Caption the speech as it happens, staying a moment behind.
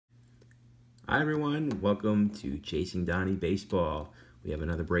Hi everyone, welcome to Chasing Donnie Baseball. We have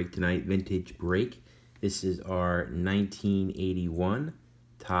another break tonight, vintage break. This is our 1981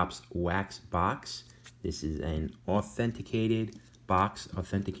 Topps Wax box. This is an authenticated box,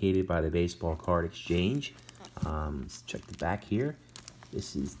 authenticated by the Baseball Card Exchange. Let's check the back here.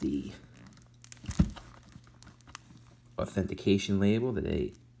 This is the authentication label that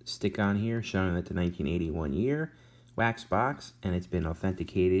they stick on here, showing that the 1981 year wax box, and it's been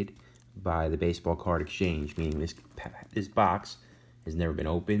authenticated by the Baseball Card Exchange, meaning this box has never been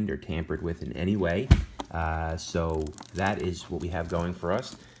opened or tampered with in any way. So that is what we have going for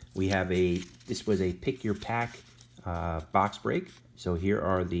us. We have this was a pick your pack box break. So here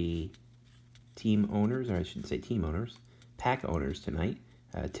are the team owners, or I shouldn't say team owners, pack owners tonight.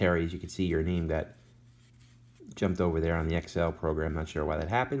 Terry, as you can see, your name got jumped over there on the Excel program. Not sure why that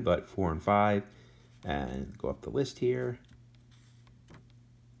happened, but 4 and 5. And go up the list here.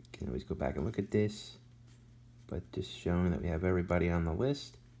 Can always go back and look at this, but just showing that we have everybody on the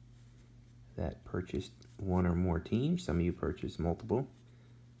list that purchased one or more teams. Some of you purchased multiple.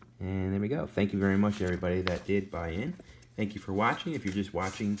 And there we go. Thank you very much, everybody that did buy in. Thank you for watching. If you're just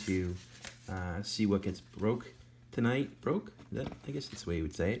watching to see what gets broke tonight, I guess that's the way you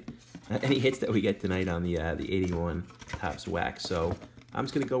would say it. Any hits that we get tonight on the 81 Topps Wax. So I'm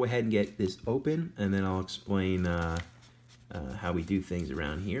just going to go ahead and get this open, and then I'll explain how we do things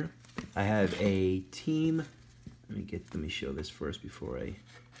around here. I have a team. Let me show this first before where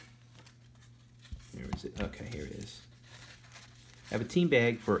is it? Okay, here it is. I have a team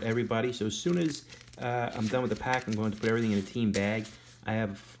bag for everybody. So as soon as I'm done with the pack, I'm going to put everything in a team bag. I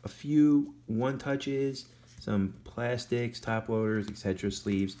have a few one-touches, some plastics, top loaders, etc.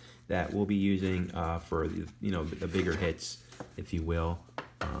 sleeves that we'll be using for the bigger hits, if you will.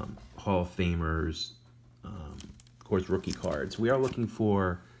 Hall of Famers, of course, rookie cards. We are looking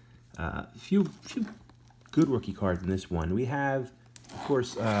for a few good rookie cards in this one. We have, of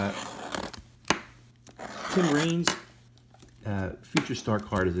course, Tim Raines. Future Star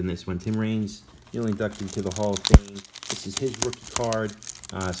card is in this one. Tim Raines, newly inducted to the Hall of Fame. This is his rookie card,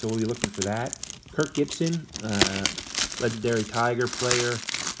 so we'll be looking for that. Kirk Gibson, legendary Tiger player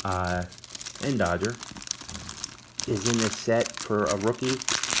and Dodger, is in this set for a rookie.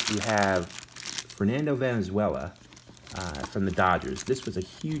 We have Fernando Valenzuela from the Dodgers. This was a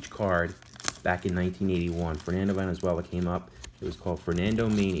huge card back in 1981. Fernando Valenzuela came up. It was called Fernando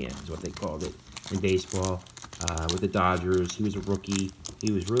Mania, is what they called it in baseball. With the Dodgers, he was a rookie.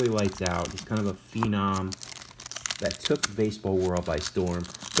 He was really lights out. He's kind of a phenom that took the baseball world by storm,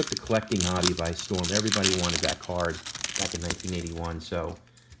 took the collecting hobby by storm. Everybody wanted that card back in 1981, so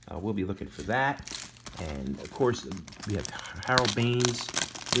we'll be looking for that. And, of course, we have Harold Baines,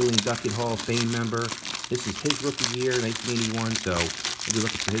 newly inducted Hall of Fame member. This is his rookie year, 1981, so we'll be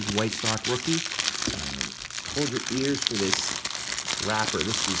looking for his White Sox rookie. Hold your ears for this wrapper.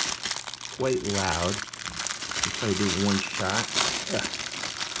 This is quite loud. I'll try to do one shot. So,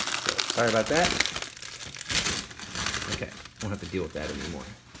 sorry about that. Okay, won't have to deal with that anymore.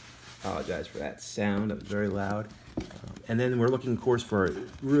 Apologize for that sound. That was very loud. And then we're looking, of course, for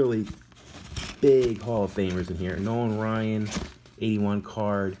really big Hall of Famers in here. Nolan Ryan, 81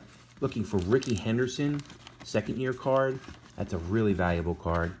 card. Looking for Ricky Henderson, second year card. That's a really valuable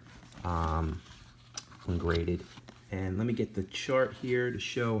card, ungraded. And let me get the chart here to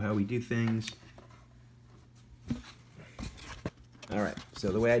show how we do things. All right,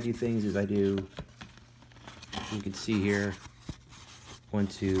 so the way I do things is you can see here, 1,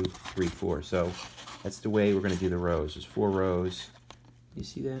 2, 3, 4. So that's the way we're going to do the rows. There's 4 rows. You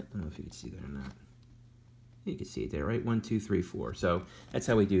see that? I don't know if you can see that or not. You can see it there, right? 1, 2, 3, 4. So that's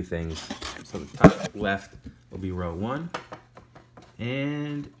how we do things. So the top left will be row 1.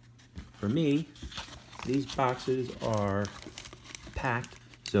 And for me, these boxes are packed.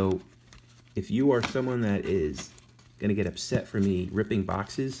 So if you are someone that is going to get upset for me ripping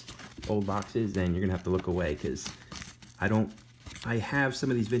boxes, old boxes, then you're going to have to look away, because I have some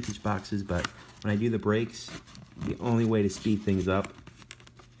of these vintage boxes, but when I do the breaks, the only way to speed things up,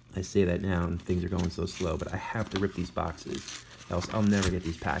 I say that now and things are going so slow, but I have to rip these boxes, else I'll never get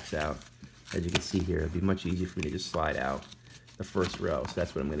these packs out. As you can see here, it'd be much easier for me to just slide out the first row, so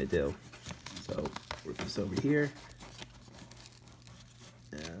that's what I'm going to do. So, work this over here.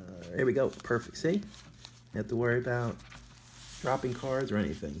 There we go, perfect, see? You don't have to worry about dropping cards or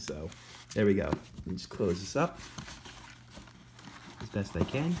anything, so there we go. Let me just close this up as best I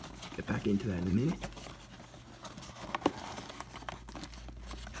can. Get back into that in a minute.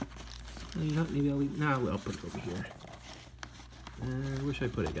 You know, maybe I'll leave. No, I'll put it over here. I wish I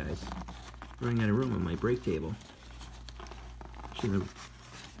put it, guys. Running out of room on my break table. Should have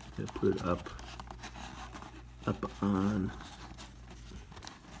Gonna put it up on.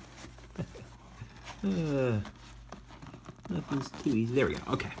 Nothing's too easy. There we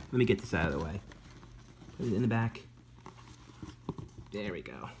go. Okay, let me get this out of the way. Put it in the back. There we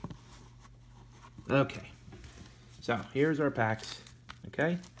go. Okay, so here's our packs.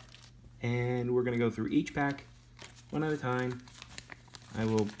 Okay, and we're gonna go through each pack one at a time. I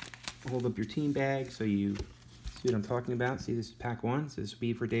will hold up your team bag so you see what I'm talking about. See, this is pack 1, so this will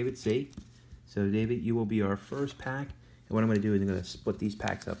be for David C. So David, you will be our first pack. And what I'm going to do is I'm going to split these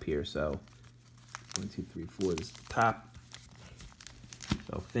packs up here. So 1, 2, 3, 4, this is the top.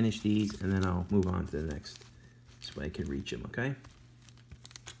 So I'll finish these and then I'll move on to the next. This way I can reach them, okay?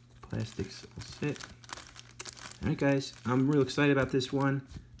 Plastics will sit. Alright guys, I'm real excited about this one.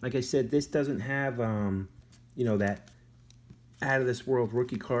 Like I said, this doesn't have, you know, that out of this world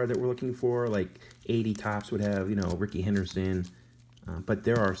rookie card that we're looking for. Like 80 tops would have, you know, Ricky Henderson. But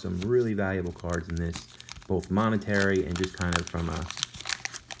there are some really valuable cards in this, both monetary and just kind of from a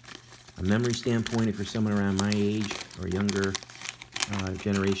memory standpoint. If you're someone around my age or younger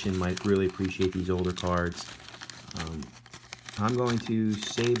generation, might really appreciate these older cards. I'm going to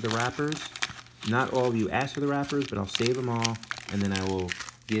save the wrappers. Not all of you asked for the wrappers, but I'll save them all, and then I will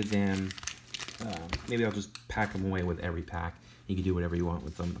give them, maybe I'll just pack them away with every pack. You can do whatever you want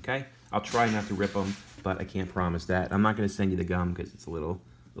with them, okay? I'll try not to rip them, but I can't promise that. I'm not going to send you the gum because it's a little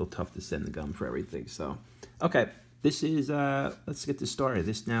tough to send the gum for everything. So, okay, this is, let's get this started.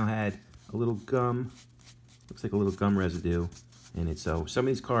 This now had a little gum, looks like a little gum residue in it. So some of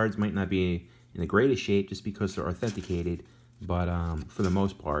these cards might not be in the greatest shape just because they're authenticated, but for the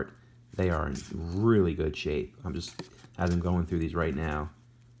most part, they are in really good shape. I'm just, as I'm going through these right now,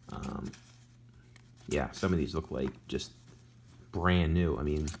 yeah, some of these look like just brand new. I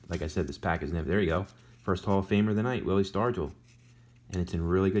mean, like I said, this pack is never, there you go. First Hall of Famer of the night, Willie Stargell. And it's in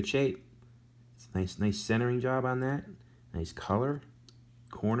really good shape. It's nice centering job on that. Nice color.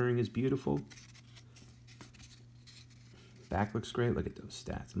 Cornering is beautiful. Back looks great. Look at those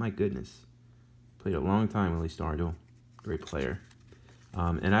stats. My goodness. Played a long time, Willie Stargell. Great player.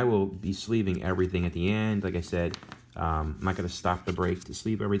 And I will be sleeving everything at the end. Like I said, I'm not going to stop the break to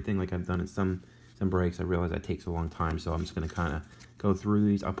sleeve everything like I've done in some breaks. I realize that takes a long time, so I'm just going to kind of go through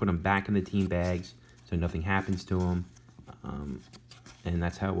these. I'll put them back in the team bags so nothing happens to them, and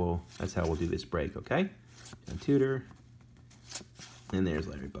that's how we'll do this break. Okay, John Tudor, and there's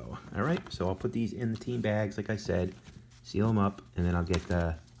Larry Boa. All right, so I'll put these in the team bags, like I said, seal them up, and then I'll get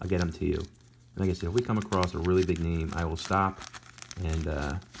them to you. And like I said, if we come across a really big name, I will stop and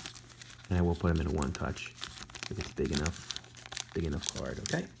I will put them in a one touch if it's big enough card.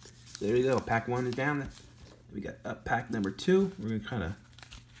 Okay. There you go, pack 1 is down. We got pack number 2. We're going to kind of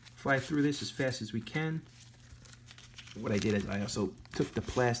fly through this as fast as we can. What I did is I also took the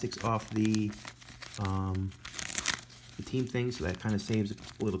plastics off the team thing, so that kind of saves a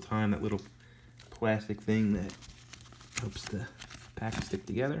little time, that little plastic thing that helps the pack stick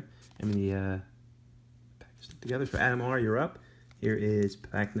together. I mean, the pack stick together. So Adam R., you're up. Here is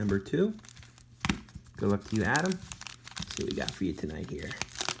pack number 2. Good luck to you, Adam. Let's see what we got for you tonight here.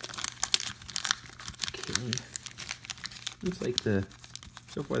 Okay. Looks like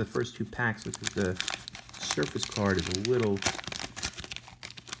so far the first 2 packs, looks like the surface card is a little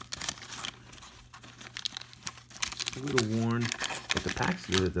worn, but the pack's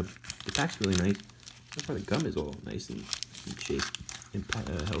really nice. So far the gum is all nice and in shape and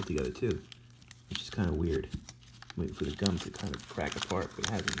held together too, which is kind of weird. I'm waiting for the gum to kind of crack apart, but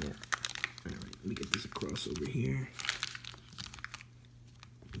it hasn't yet. All right, let me get this across over here.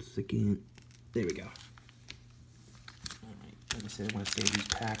 Second, there we go. Like I said, I want to save these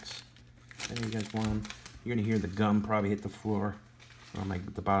packs. I know you guys want them. You're going to hear the gum probably hit the floor or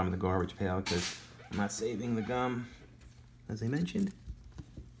at the bottom of the garbage pail because I'm not saving the gum, as I mentioned.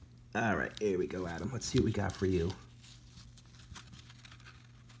 All right, here we go, Adam. Let's see what we got for you.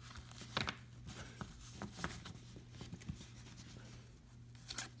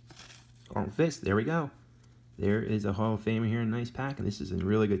 Carlton Fisk, there we go. There is a Hall of Famer here in a nice pack, and this is in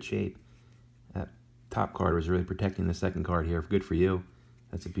really good shape. That top card was really protecting the second card here. Good for you.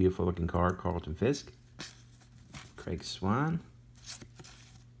 That's a beautiful looking card, Carlton Fisk. Craig Swan.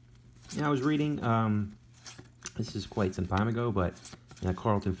 Yeah, I was reading, this is quite some time ago, but that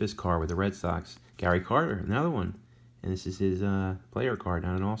Carlton Fisk card with the Red Sox. Gary Carter, another one. And this is his player card,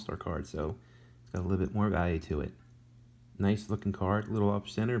 not an all-star card, so it's got a little bit more value to it. Nice looking card, a little off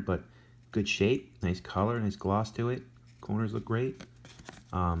center, but good shape, nice color, nice gloss to it. Corners look great.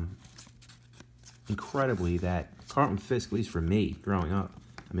 Incredibly, that Carlton Fisk, at least for me, growing up,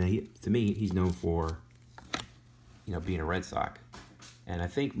 I mean, to me, he's known for, you know, being a Red Sox. And I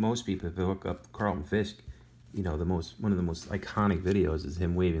think most people, if they look up Carlton Fisk, you know, one of the most iconic videos is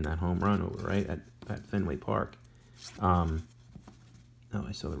him waving that home run over, right, at Fenway Park. Oh,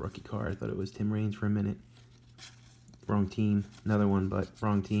 I saw the rookie card. I thought it was Tim Raines for a minute. Wrong team. Another one, but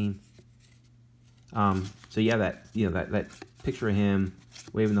wrong team. So yeah, that picture of him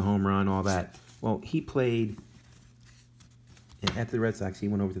waving the home run, all that. Well, he played after the Red Sox. He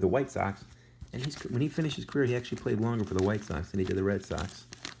went over to the White Sox, and when he finished his career, he actually played longer for the White Sox than he did the Red Sox.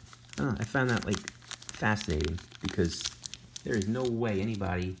 I found that like fascinating, because there is no way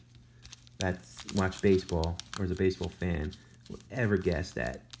anybody that's watched baseball or is a baseball fan would ever guess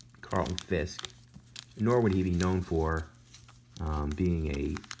that Carlton Fisk, nor would he be known for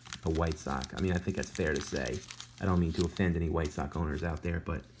being a White Sox. I mean, I think that's fair to say. I don't mean to offend any White Sox owners out there,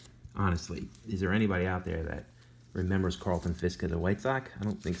 but honestly, is there anybody out there that remembers Carlton Fisk as a White Sox? I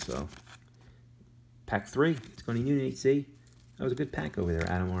don't think so. Pack 3, it's going to you, Nate C. That was a good pack over there,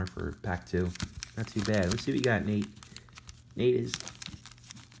 Adam R, for pack 2. Not too bad. Let's see what you got, Nate. Nate is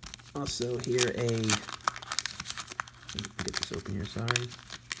also here let me get this open here, sorry.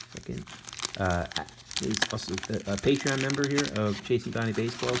 Second. He's also a Patreon member here of Chasing Donnie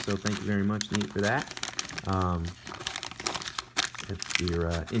Baseball, so thank you very much, Nate, for that. If you're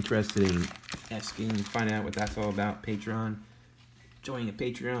interested in asking, finding out what that's all about, Patreon, joining a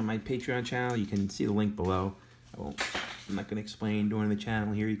Patreon, my Patreon channel, you can see the link below. I'm not going to explain during the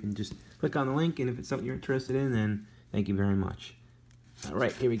channel here. You can just click on the link, and if it's something you're interested in, then thank you very much. All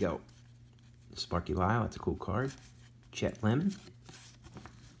right, here we go. Sparky Lyle, that's a cool card. Chet Lemon.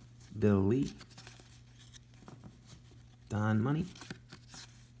 Bill Lee. Don Money.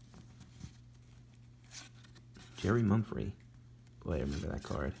 Jerry Mumphrey. Boy, I remember that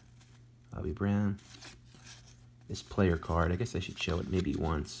card. Bobby Brown. This player card, I guess I should show it maybe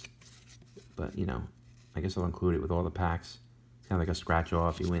once. But, you know, I guess I'll include it with all the packs. It's kind of like a scratch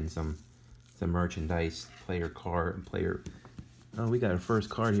off. You win some merchandise, player card, player. Oh, we got a first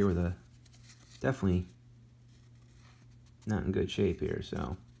card here with a definitely not in good shape here.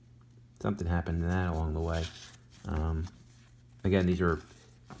 So something happened to that along the way. Again, these are,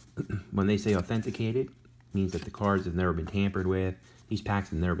 when they say authenticated, means that the cards have never been tampered with. These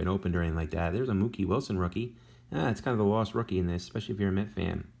packs have never been opened or anything like that. There's a Mookie Wilson rookie. It's kind of the lost rookie in this, especially if you're a Met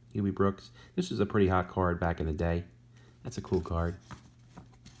fan. Huey Brooks. This was a pretty hot card back in the day. That's a cool card.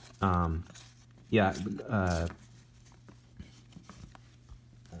 Yeah. I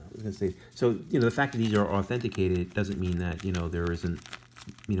was gonna say, so, you know, the fact that these are authenticated doesn't mean that, you know, there isn't,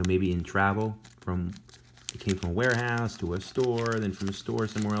 you know, maybe in travel it came from a warehouse to a store, then from a store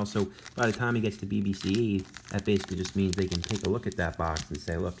somewhere else. So by the time it gets to Bbce, that basically just means they can take a look at that box and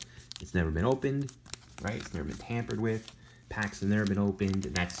say, look, it's never been opened, right? It's never been tampered with. Packs have never been opened,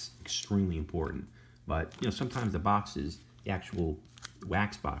 and that's extremely important. But, you know, sometimes the boxes, the actual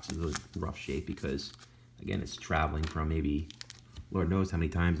wax box is in rough shape because, again, it's traveling from maybe, Lord knows how many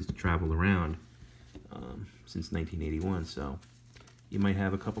times it's traveled around since 1981. So you might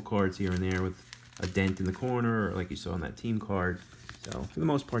have a couple cards here and there with a dent in the corner, or like you saw on that team card. So for the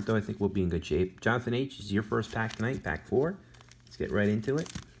most part, though, I think we'll be in good shape. Jonathan H, is your first pack tonight, pack 4. Let's get right into it.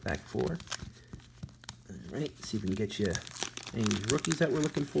 Pack 4. All right, see if we can get you any rookies that we're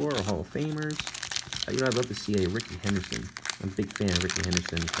looking for, or Hall of Famers. You know, I'd love to see a Ricky Henderson. I'm a big fan of Ricky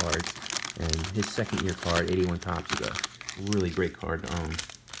Henderson cards, and his second-year card, 81 Topps, is a really great card to own.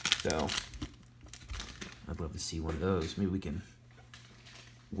 So I'd love to see one of those. Maybe we can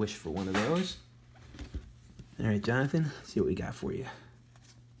wish for one of those. All right, Jonathan, let's see what we got for you.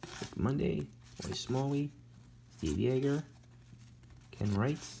 Monday, Roy Smalley, Steve Yeager, Ken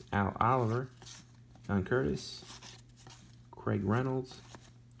Wrights, Al Oliver, John Curtis, Craig Reynolds,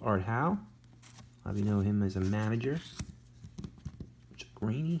 Art Howell. A lot of you know him as a manager. Chuck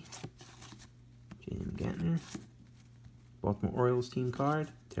Rainey, Jim Gantner, Baltimore Orioles team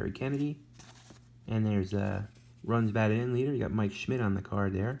card, Terry Kennedy, and there's runs batted in leader. You got Mike Schmidt on the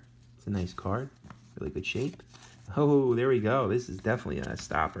card there. It's a nice card, really good shape. Oh, there we go. This is definitely a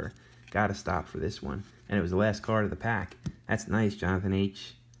stopper. Got to stop for this one. And it was the last card of the pack. That's nice, Jonathan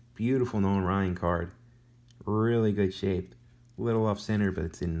H. Beautiful Nolan Ryan card. Really good shape. A little off center, but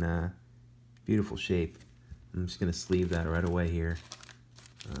it's in beautiful shape. I'm just gonna sleeve that right away here.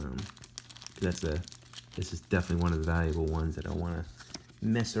 This is definitely one of the valuable ones that I want to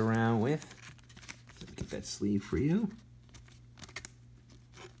mess around with. So get that sleeve for you.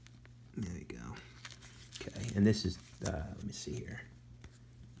 There you go. Okay, and this is let me see here.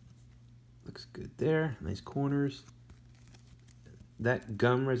 Looks good there. Nice corners. That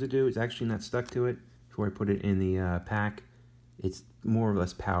gum residue is actually not stuck to it. Before I put it in the pack, it's more or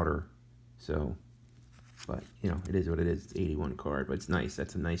less powder. So But, you know, it is what it is. It's 81 card, but it's nice.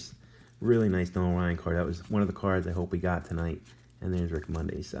 That's a nice, really nice Nolan Ryan card. That was one of the cards I hope we got tonight. And there's Rick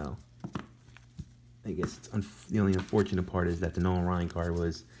Monday, so I guess the only unfortunate part is that the Nolan Ryan card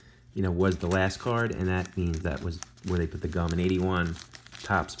was, you know, was the last card, and that means that was where they put the gum. In 81,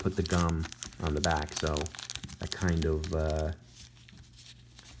 Topps put the gum on the back, so that kind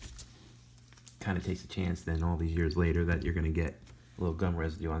of takes a chance then all these years later that you're going to get a little gum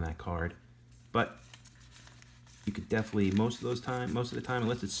residue on that card. But you could definitely, most of the time,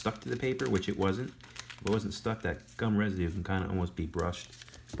 unless it's stuck to the paper, which it wasn't, if it wasn't stuck, that gum residue can kind of almost be brushed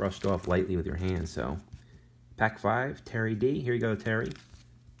off lightly with your hand. So pack 5, Terry D. Here you go, Terry.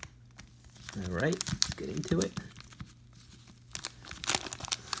 All right, let's get into it.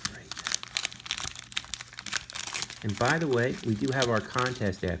 All right. And by the way, we do have our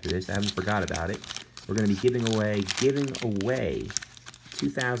contest after this. I haven't forgot about it. We're going to be giving away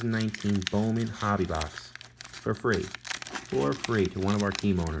 2019 Bowman Hobby Box for free to one of our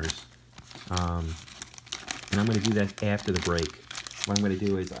team owners. And I'm going to do that after the break. What I'm going to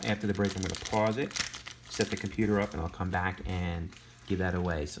do is, after the break, I'm going to pause it, set the computer up, and I'll come back and give that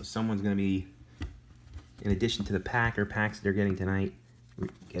away. So someone's going to be, in addition to the pack or packs they're getting tonight, we're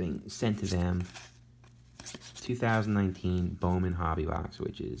getting sent to them 2019 Bowman Hobby Box,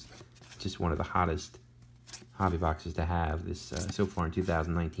 which is just one of the hottest hobby boxes to have this so far in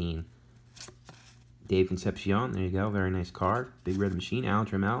 2019. Dave Concepcion, there you go, very nice card. Big Red Machine, Alan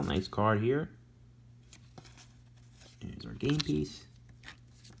Trammell, nice card here. Here's our game piece.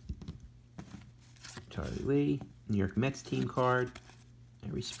 Charlie Lee, New York Mets team card.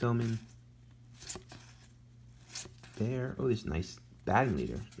 Harry Spillman. There. Oh, this is nice batting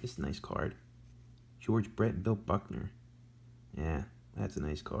leader. This is a nice card. George Brett and Bill Buckner. Yeah, that's a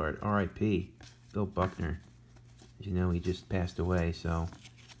nice card. R.I.P. Bill Buckner. As you know, he just passed away, so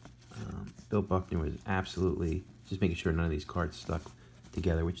Bill Buckner was absolutely just making sure none of these cards stuck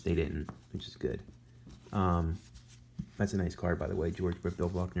together, which they didn't, which is good. That's a nice card, by the way, George Brett, Bill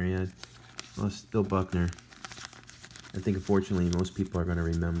Buckner. Yeah, Bill Buckner. I think, unfortunately, most people are going to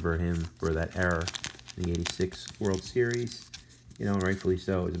remember him for that error in the '86 World Series. You know, rightfully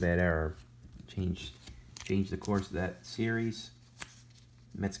so. It was a bad error. Changed the course of that series.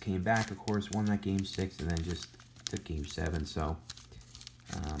 Mets came back, of course, won that Game 6, and then just took Game 7. So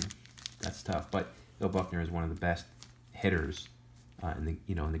that's tough. But Bill Buckner is one of the best hitters in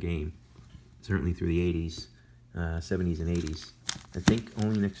the game. Certainly through the '80s, '70s, and '80s. I think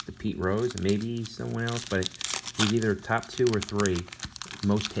only next to Pete Rose, and maybe someone else, but he's either top 2 or 3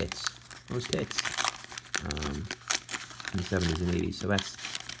 most hits in the '70s and '80s. So that's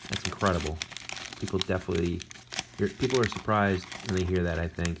incredible. People are surprised when they hear that, I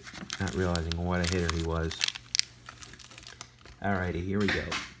think, not realizing what a hitter he was. Alrighty, here we go.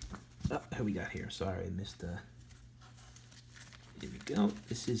 Oh, who we got here? Sorry, I missed the. Here we go.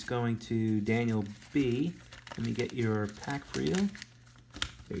 This is going to Daniel B. Let me get your pack for you.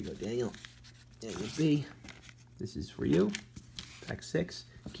 There you go, Daniel. Daniel B. This is for you. Pack 6.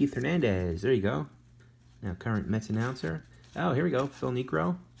 Keith Hernandez. There you go. Now, current Mets announcer. Oh, here we go. Phil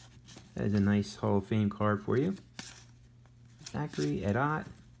Niekro. That is a nice Hall of Fame card for you. Zachary, Ed Ott,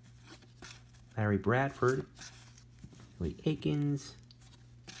 Larry Bradford, Lee Aikens,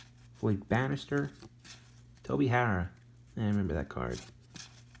 Floyd Bannister, Toby Harrah. I remember that card.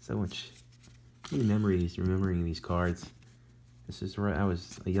 So many memories remembering these cards. This is where I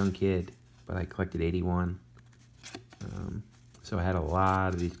was a young kid, but I collected 81. So I had a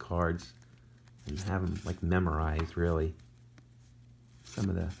lot of these cards and have them like memorized, really. Some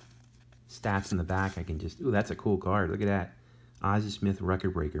of the stats in the back I can just, ooh, that's a cool card. Look at that. Ozzie Smith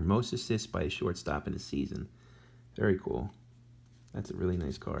record breaker. Most assists by a shortstop in a season. Very cool. That's a really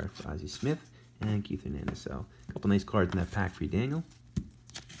nice card for Ozzie Smith and Keith Hernandez. So, a couple nice cards in that pack for you, Daniel.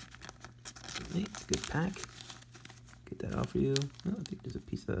 Right, good pack. Get that off for you. Oh, I think there's a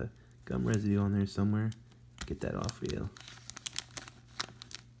piece of gum residue on there somewhere. Get that off for you.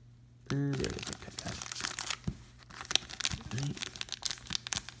 And there it is. Okay, got it. Right.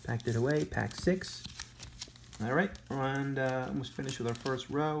 Packed it away. Pack 6. All right, and almost finished with our first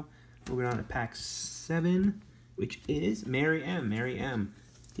row. Moving on to pack 7, which is Mary M. Mary M.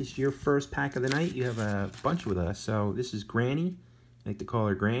 This is your first pack of the night. You have a bunch with us. So this is Granny. I like to call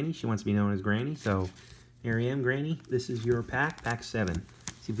her Granny. She wants to be known as Granny. So Mary M. Granny, this is your pack, pack 7.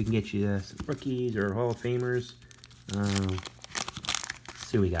 See if we can get you some rookies or Hall of Famers. Let's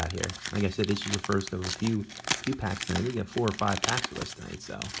see what we got here. Like I said, this is your first of a few packs tonight. We got 4 or 5 packs with us tonight,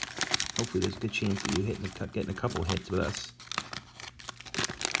 so hopefully there's a good chance of you getting a couple hits with us.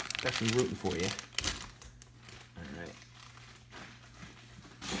 Definitely rooting for you. All right.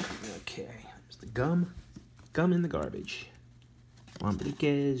 Okay, there's the gum. Gum in the garbage.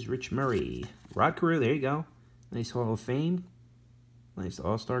 Enriquez, Rich Murray. Rod Carew, there you go. Nice Hall of Fame. Nice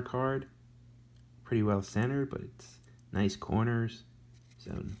all-star card. Pretty well centered, but it's nice corners.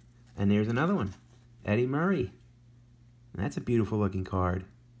 So, and there's another one. Eddie Murray. And that's a beautiful looking card.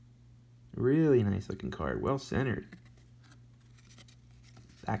 Really nice looking card. Well centered.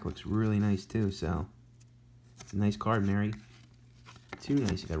 Back looks really nice too, so it's a nice card, Mary. Too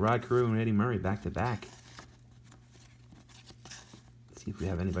nice. You got Rod Carew and Eddie Murray back to back. Let's see if we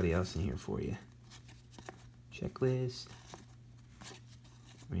have anybody else in here for you. Checklist.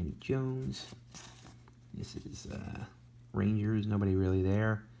 Randy Jones. This is Rangers. Nobody really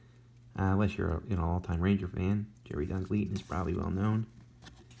there. Unless you're an all-time Ranger fan. Jerry Dunkley is probably well known.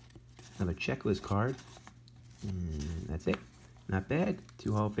 Another checklist card. And that's it. Not bad.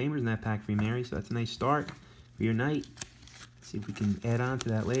 2 Hall of Famers in that pack for you, Mary. So that's a nice start for your night. Let's see if we can add on to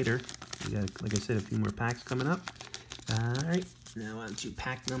that later. We got, like I said, a few more packs coming up. Alright. Now on to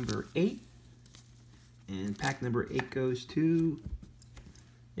pack number 8. And pack number 8 goes to...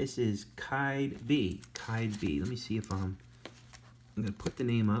 This is Kide B. Kide B. Let me see if I'm going to put the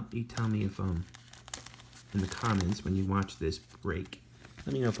name up. You tell me if in the comments when you watch this break.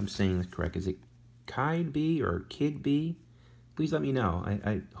 Let me know if I'm saying this correct. Is it Kide B or Kid B? Please let me know.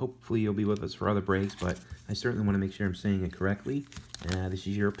 I hopefully you'll be with us for other breaks, but I certainly want to make sure I'm saying it correctly. This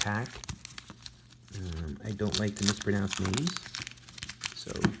is your pack. I don't like to mispronounce names,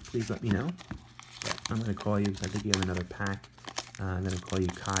 so please let me know. But I'm going to call you, because I think you have another pack. I'm going to call you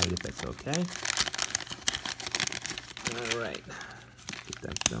Kide if that's okay. Alright. Get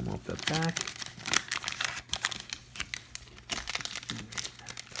that gum off the back.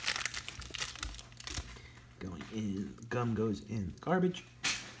 Going in. Gum goes in garbage.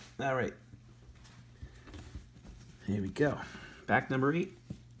 Alright. Here we go. Pack number 8.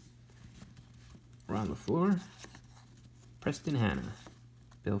 Ron LaFleur. Preston Hanna.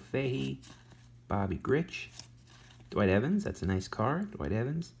 Bill Fahey. Bobby Grich. Dwight Evans, that's a nice card. Dwight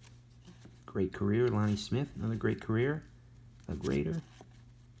Evans, great career. Lonnie Smith, another great career. A greater.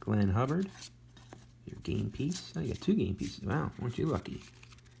 Glenn Hubbard, your game piece. Oh, you got 2 game pieces. Wow, weren't you lucky?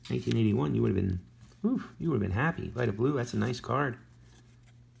 1981, you would have been, whew, you would have been happy. Light of blue, that's a nice card.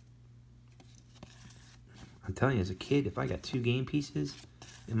 I'm telling you, as a kid, if I got 2 game pieces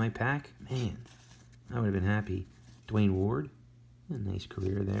in my pack, man, I would have been happy. Dwayne Ward, a nice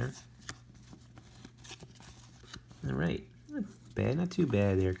career there. All right, not bad, not too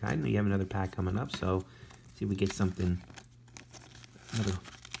bad there. I know you have another pack coming up, so see if we get something, another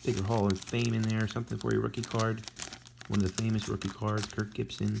bigger Hall of Fame in there, something for your rookie card. One of the famous rookie cards: Kirk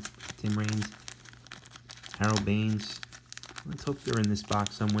Gibson, Tim Raines, Harold Baines. Let's hope they're in this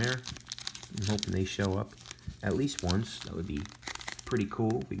box somewhere. I'm hoping they show up at least once. That would be pretty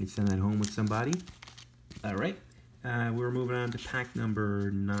cool. We can send that home with somebody. All right, we're moving on to pack number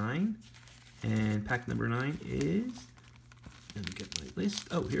 9. And pack number 9 is, let me get my list.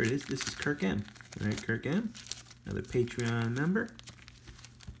 Oh, here it is. This is Kirk M. All right, Kirk M. Another Patreon member.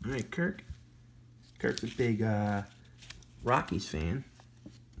 All right, Kirk. Kirk's a big Rockies fan,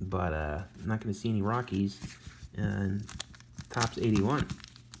 but I'm not going to see any Rockies. And Topps 81.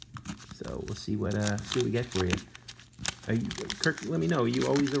 So we'll see what we get for you. Are you, Kirk, let me know. Are you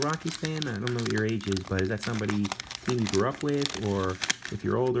always a Rockies fan? I don't know what your age is, but is that somebody team you grew up with, or if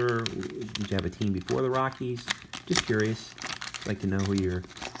you're older, did you have a team before the Rockies? Just curious. I'd like to know who you're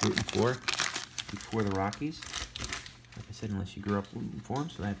rooting for before the Rockies. Like I said, unless you grew up rooting for them,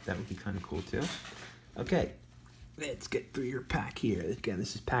 so that would be kind of cool too. Okay, let's get through your pack here. Again,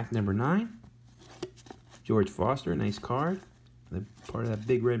 this is pack number 9. George Foster, nice card. Part of that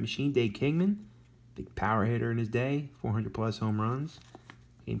big red machine. Dave Kingman, big power hitter in his day, 400+ home runs.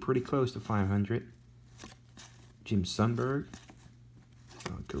 Came pretty close to 500. Jim Sundberg,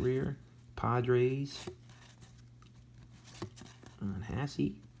 career. Padres.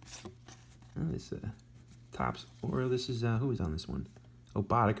 Hassey. Oh, this Topps, or this is, who was on this one? Oh,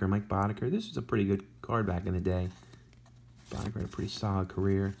 Boddicker, Mike Boddicker. This was a pretty good card back in the day. Boddicker had a pretty solid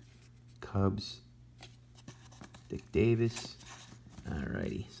career. Cubs. Dick Davis.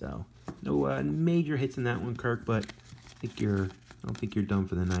 Alrighty, so no major hits in that one, Kirk, but I don't think you're done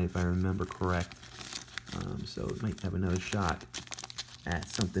for the night if I remember correct. So it might have another shot at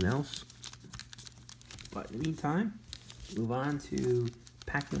something else. But in the meantime, move on to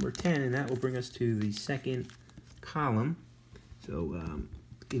pack number 10, and that will bring us to the second column. So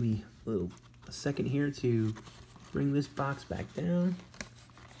give me a second here to bring this box back down,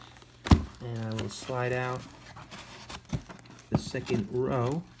 and I will slide out the second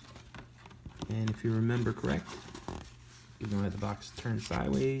row. And if you remember correct, even though I have the box turned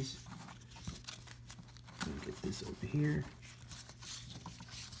sideways, Put this over here.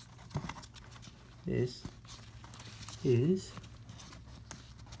 This is,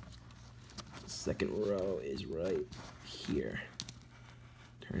 second row is right here.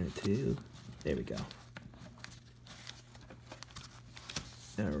 Turn it to, there we go.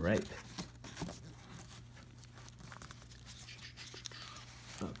 All right.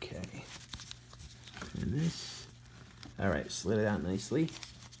 Okay. Turn this. All right, slid it out nicely.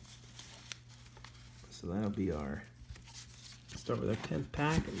 So that'll be our, start with our 10th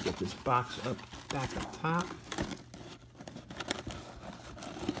pack and get this box up, back up top.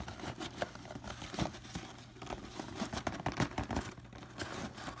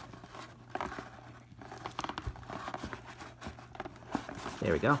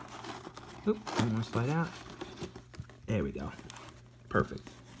 There we go. Oop, one more slide out. There we go. Perfect.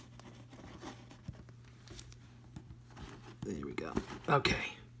 There we go.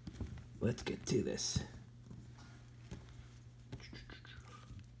 Okay, let's get to this.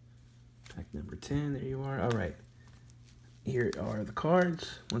 Pack number 10, there you are. All right, here are the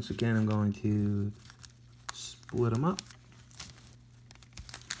cards. Once again, I'm going to split them up.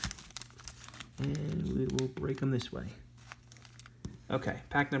 And we will break them this way. Okay,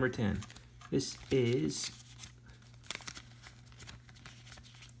 pack number 10. This is,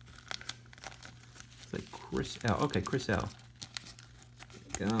 it's like Chris L. Okay, Chris L.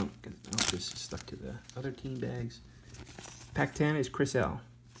 There we go. Oh, this is stuck to the other team bags. Pack 10 is Chris L.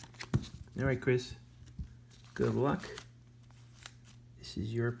 All right, Chris. Good luck. This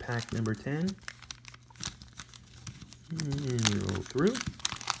is your pack number 10. And roll through.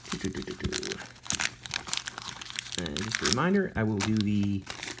 And just a reminder, I will do the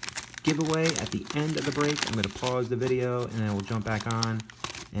giveaway at the end of the break. I'm going to pause the video and I will jump back on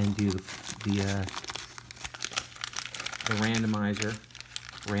and do the randomizer,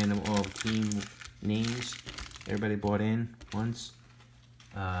 random all team names. Everybody bought in once.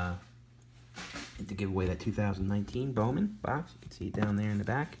 And to give away that 2019 Bowman box. You can see it down there in the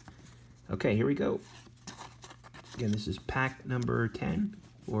back. Okay, here we go. Again, this is pack number 10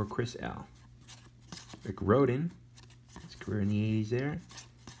 for Chris L. Rick Roden. His career in the 80s there.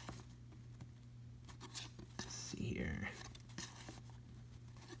 Let's see here.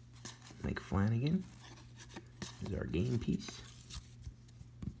 Mike Flanagan. This is our game piece.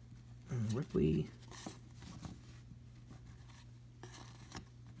 Ripley.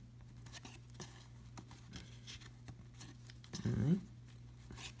 Alright.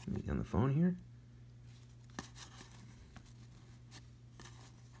 Let me get on the phone here.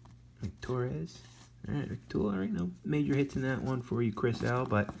 Torres. Alright, Tool. Alright, no major hits in that one for you, Chris L,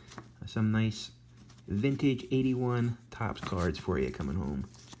 but some nice vintage 81 Topps cards for you coming home.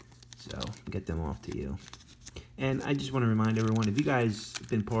 So, get them off to you. And I just want to remind everyone, if you guys have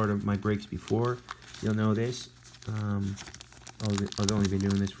been part of my breaks before, you'll know this. I've only been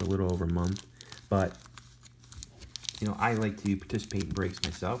doing this for a little over a month, but you know, I like to participate in breaks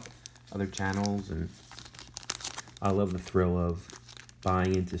myself, other channels, and I love the thrill of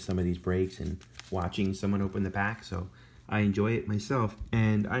buying into some of these breaks and watching someone open the pack, so I enjoy it myself,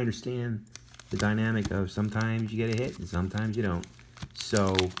 and I understand the dynamic of sometimes you get a hit and sometimes you don't.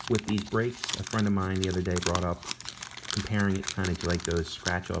 So with these breaks, a friend of mine the other day brought up comparing it kind of to like those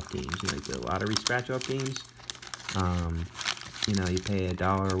scratch-off games, you know, like the lottery scratch-off games. You know, you pay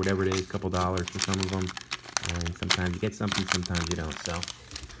 $1 or whatever it is, a couple dollars for some of them, and sometimes you get something, sometimes you don't. So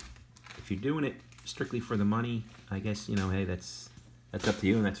if you're doing it strictly for the money, I guess, you know, hey, that's up to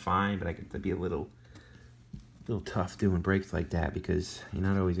you, and that's fine, but I could be a little tough doing breaks like that because you're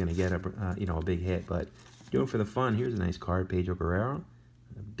not always going to get a you know, a big hit. But doing it for the fun, here's a nice card, Pedro Guerrero,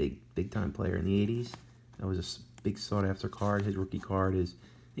 a big time player in the 80s. That was a big sought after card. His rookie card is,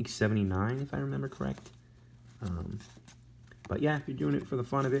 I think, 79 if I remember correct. But yeah, if you're doing it for the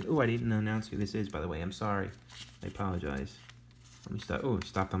fun of it. Oh, I didn't announce who this is, by the way. I'm sorry. I apologize. Let me stop. Oh, it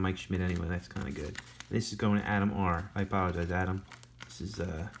stopped on Mike Schmidt anyway. That's kind of good. This is going to Adam R. I apologize, Adam. This is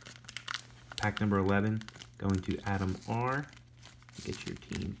pack number 11 going to Adam R. Get your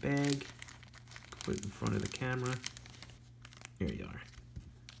team bag. Put it in front of the camera. There you are.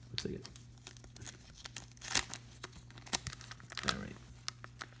 Looks like it. All right.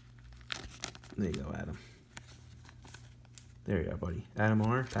 There you go, Adam. There you are, buddy. Adam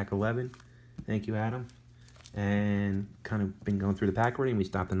R. Pack 11. Thank you, Adam. And kind of been going through the pack already, and we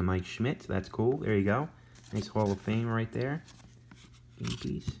stopped on the Mike Schmidt, so that's cool. There you go. Nice Hall of Fame right there. Game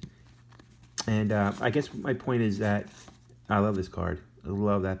piece. And I guess my point is that I love this card. I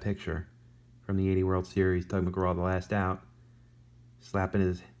love that picture from the 80 World Series. Doug McGraw, the last out, slapping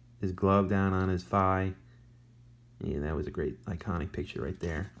his glove down on his thigh. Yeah, that was a great iconic picture right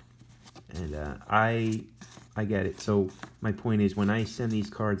there. And I I get it. So my point is, when I send these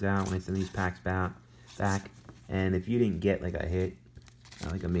cards out, when I send these packs back, and if you didn't get like a hit,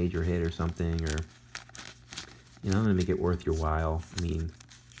 like a major hit or something, or I'm gonna make it worth your while. I mean,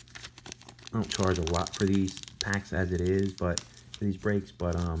 I don't charge a lot for these packs as it is, but for these breaks,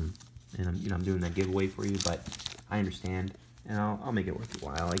 but and I'm doing that giveaway for you, but I understand, and I'll make it worth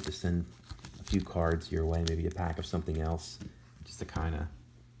your while. I like to send a few cards your way, maybe a pack of something else, just to kind of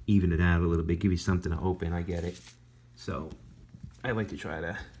even it out a little bit, give you something to open. I get it. So I like to try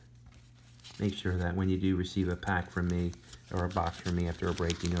to make sure that when you do receive a pack from me or a box from me after a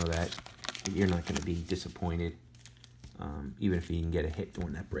break, you know that you're not going to be disappointed, even if you can get a hit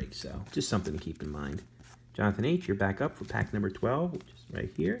during that break. So just something to keep in mind. Jonathan H., you're back up for pack number 12, which is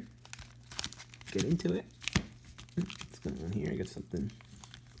right here. Get into it. What's going on here? I got something.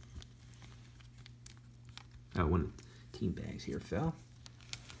 Oh, one of the team bags here fell.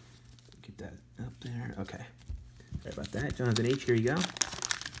 Get that up there. Okay. Sorry about that. Jonathan H., here you go.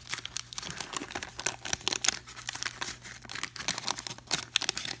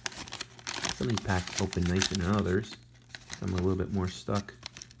 Some of these packs open nicer than others. Some are a little bit more stuck.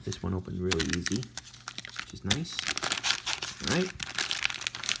 This one opened really easy, which is nice. All right.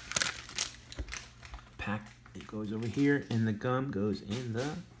 Pack, it goes over here, and the gum goes in the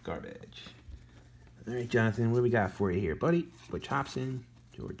garbage. All right, Jonathan, what do we got for you here, buddy? Butch Hobson,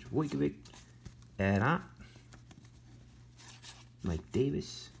 George Voikovic, Ed Ott, Mike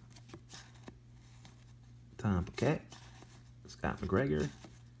Davis, Tom Paquette, Scott McGregor,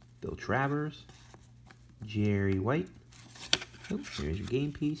 Bill Travers, Jerry White. Oh, there's your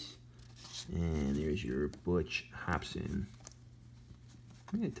game piece. And there's your Butch Hobson.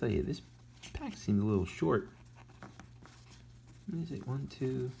 I'm going to tell you, this pack seemed a little short. What is it? 1,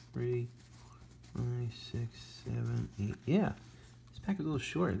 2, 3, 5, 6, 7, 8. Yeah, this pack is a little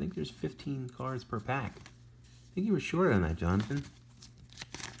short. I think there's 15 cards per pack. I think you were short on that, Jonathan.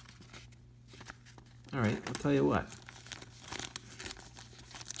 All right, I'll tell you what.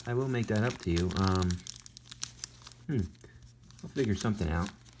 I will make that up to you. I'll figure something out.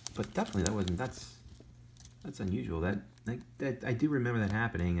 But definitely, that's unusual. That I do remember that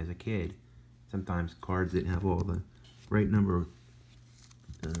happening as a kid. Sometimes cards didn't have all the right number,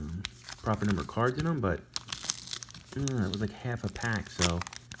 proper number of cards in them, but it was like half a pack. So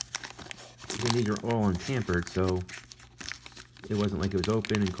these are all untampered, so it wasn't like it was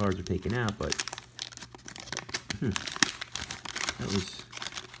open and cards were taken out. But that was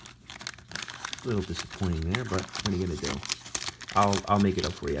a little disappointing there. But what are you gonna do? I'll make it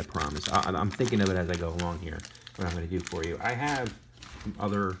up for you, I promise. I'm thinking of it as I go along here, what I'm going to do for you. I have some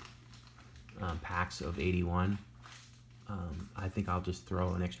other packs of 81. I think I'll just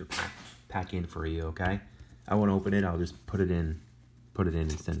throw an extra pack in for you, okay? I won't open it. I'll just put it in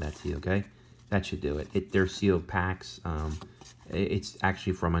and send that to you, okay? That should do it. They're sealed packs. It's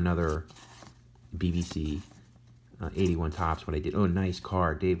actually from another Bbce 81 Topps, what I did. Oh, nice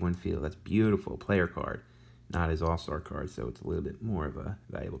card. Dave Winfield. That's beautiful. Player card. Not his all-star card, so it's a little bit more of a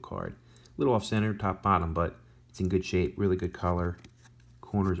valuable card. A little off-center, top-bottom, but it's in good shape, really good color.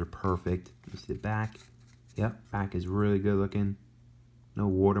 Corners are perfect. You see the back? Yep, back is really good looking. No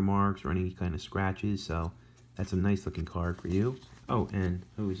watermarks or any kind of scratches, so that's a nice-looking card for you. Oh, and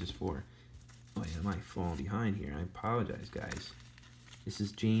who is this for? Oh, yeah, I might fall behind here. I apologize, guys. This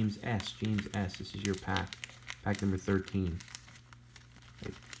is James S. James S. This is your pack. Pack number 13.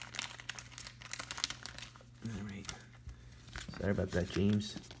 Okay. Alright, sorry about that,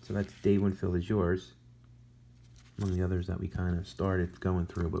 James. So that's Dave Winfield is yours. Among the others that we kind of started going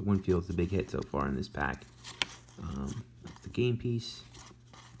through, but Winfield's the big hit so far in this pack. That's the game piece.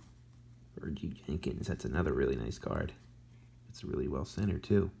 G. Jenkins, that's another really nice card. It's really well centered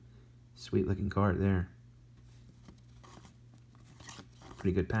too. Sweet looking card there.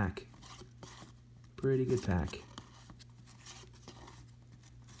 Pretty good pack. Pretty good pack.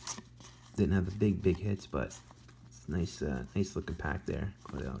 Didn't have the big hits, but it's a nice, nice looking pack there.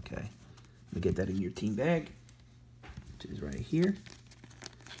 Quite okay. Let me get that in your team bag, which is right here.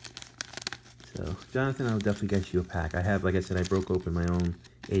 So, Jonathan, I'll definitely get you a pack. I have, like I said, I broke open my own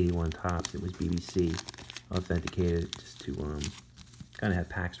 81 Topps. It was Bbce authenticated, just to kind of have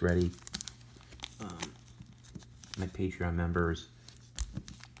packs ready. My Patreon members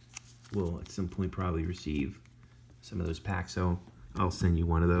will at some point probably receive some of those packs, so I'll send you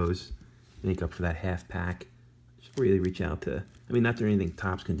one of those. Make up for that half pack. Just really reach out to, I mean, not that anything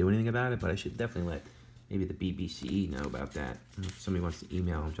Topps can do anything about it, but I should definitely let maybe the Bbce know about that. And if somebody wants to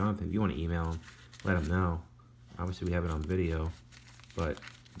email him, Jonathan, if you want to email him, let him know. Obviously we have it on video, but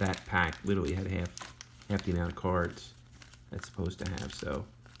that pack literally had half the amount of cards that's supposed to have, so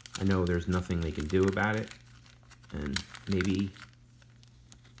I know there's nothing they can do about it. and maybe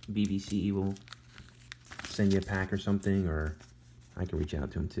Bbce will send you a pack or something, or I can reach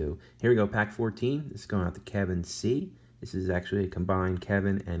out to him too. Here we go, pack 14. This is going out to Kevin C. This is actually a combined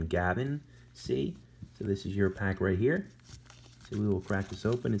Kevin and Gavin C. So this is your pack right here. So we will crack this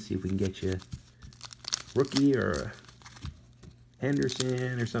open and see if we can get you a rookie or a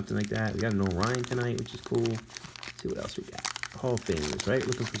Henderson or something like that. We got an Orion tonight, which is cool. Let's see what else we got. Hall of Famers, right?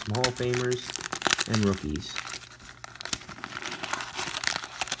 Looking for some Hall of Famers and rookies.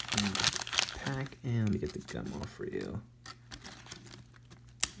 Pack, and let me get the gum off for you.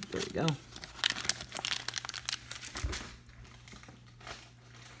 There we go.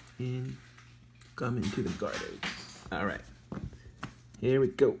 And gum into the garbage. All right. Here we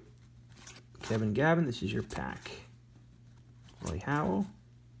go. Kevin Gavin, this is your pack. Roy Howell,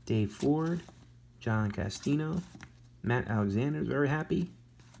 Dave Ford, John Castino, Matt Alexander is very happy,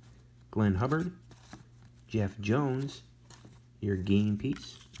 Glenn Hubbard, Jeff Jones, your game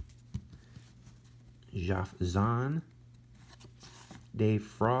piece, Jaf Zahn, Dave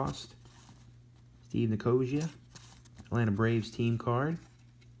Frost, Steve Nicosia, Atlanta Braves team card,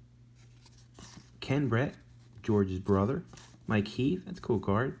 Ken Brett, George's brother, Mike Heath, that's a cool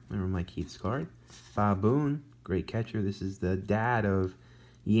card, remember Mike Heath's card, Bob Boone, great catcher, this is the dad of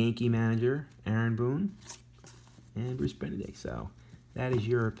Yankee manager Aaron Boone, and Bruce Benedict. So that is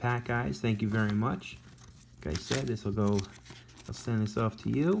your pack, guys. Thank you very much. Like I said, this will go, I'll send this off to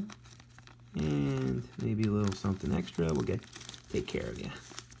you, and maybe a little something extra. We'll take care of you.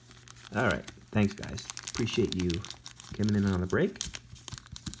 All right, thanks, guys. Appreciate you coming in on the break.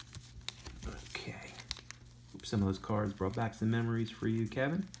 Okay, hope some of those cards brought back some memories for you,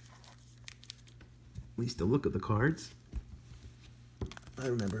 Kevin. At least a look at the cards. I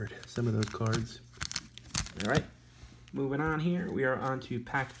remembered some of those cards. All right, moving on here. We are on to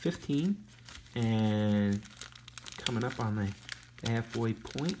pack 15, and coming up on the halfway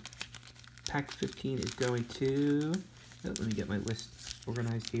point. Pack 15 is going to, let me get my list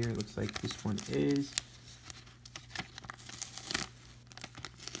organized here. It looks like this one is,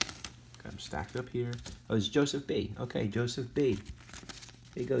 got them stacked up here. Oh, it's Joseph B. Okay, Joseph B.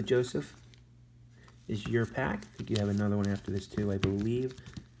 There you go, Joseph. This is your pack. I think you have another one after this too, I believe.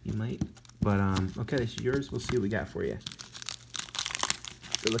 You might. But, okay, this is yours. We'll see what we got for you.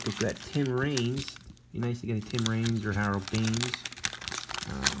 We're looking for that Tim Raines. Be nice to get a Tim Raines or Harold Baines.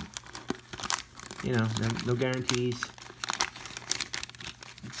 You know, no guarantees.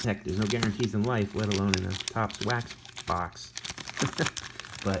 Heck, there's no guarantees in life, let alone in a Topps wax box.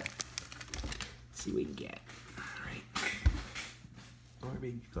 But, let's see what we can get. All right.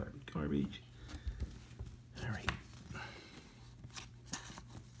 Garbage, garbage, garbage. All right.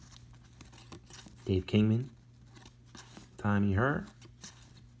 Dave Kingman. Tommy Herr.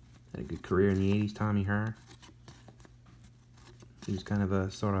 Had a good career in the 80s, Tommy Herr. He was kind of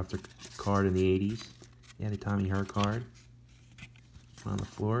a sought-after card in the 80s. He had a Tommy Herr card on the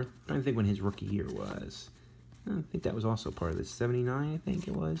floor. I'm trying to think when his rookie year was. I think that was also part of this. 79, I think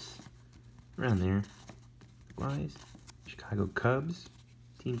it was. Around there. Wise. Chicago Cubs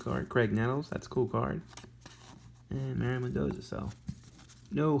team card. Craig Nettles, that's a cool card. And Mary Mendoza, so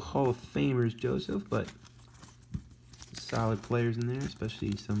no Hall of Famers, Joseph, but solid players in there,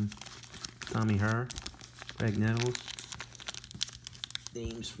 especially some Tommy Herr, Craig Nettles.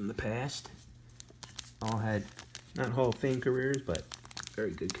 Names from the past. All had not Hall of Fame careers, but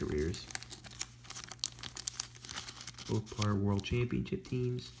very good careers. Both part of World Championship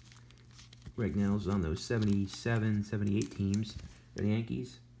teams. Craig Nettles on those 77, 78 teams for the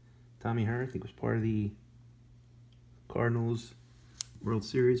Yankees. Tommy Herr, I think, was part of the Cardinals World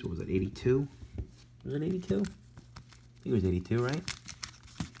Series. What was it, 82? Was it 82? I think it was 82, right?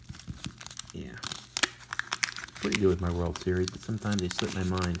 Yeah. Pretty good with my World Series, but sometimes they slip my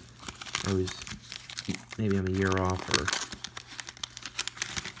mind. I was, maybe I'm a year off, or...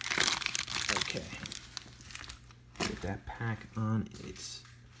 Okay. Get that pack on its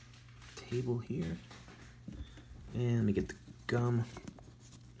table here. And let me get the gum.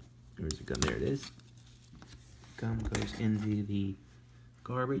 Where's the gum? There it is. Gum goes into the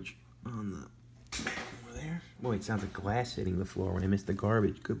garbage on the over there. Boy, it sounds like glass hitting the floor when I miss the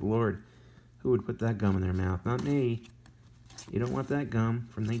garbage. Good Lord. Who would put that gum in their mouth? Not me. You don't want that gum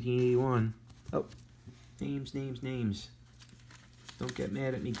from 1981. Oh, names, names, names. Don't get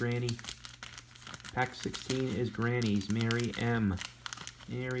mad at me, Granny. Pack 16 is Granny's. Mary M.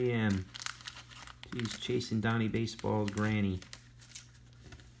 Mary M. She's chasing Donnie Baseball's Granny.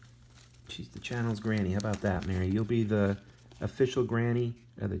 She's the channel's Granny. How about that, Mary? You'll be the official Granny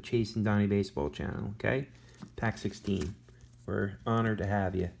of the Chasing Donnie Baseball channel, okay? Pack 16. We're honored to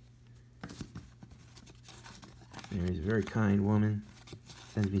have you. Mary's a very kind woman.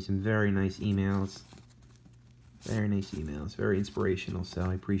 Sends me some very nice emails. Very nice emails. Very inspirational, so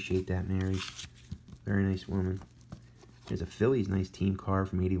I appreciate that, Mary. Very nice woman. There's a Phillies nice team card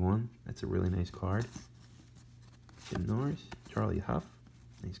from 81. That's a really nice card. Jim Norris. Charlie Huff.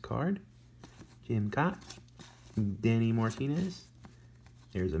 Nice card. Jim Gott. Danny Martinez.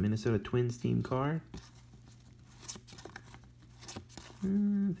 There's a Minnesota Twins team card.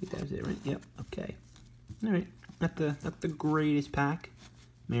 I think that was it, right? Yep. Okay. All right. Not the greatest pack,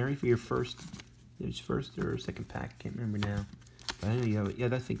 Mary, for your first. It was first or second pack. Can't remember now. But I know you have. Yeah,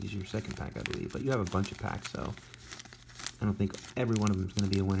 I think this is your second pack, I believe. But you have a bunch of packs, so I don't think every one of them is going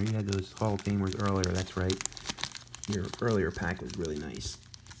to be a winner. You had those Hall of Famers earlier. That's right. Your earlier pack was really nice.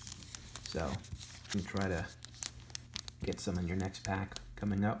 So you can try to get some in your next pack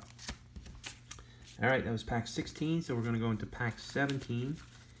coming up. All right, that was pack 16, so we're going to go into pack 17.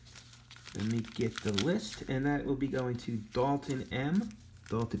 Let me get the list, and that will be going to Dalton M.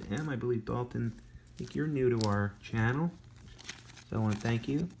 Dalton M, I believe Dalton, I think you're new to our channel, so I want to thank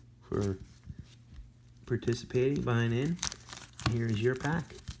you for participating, buying in. Here's your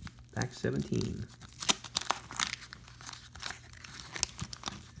pack, pack 17.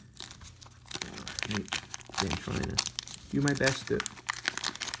 I'm trying to do my best to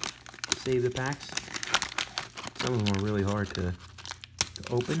save the packs. Some of them are really hard to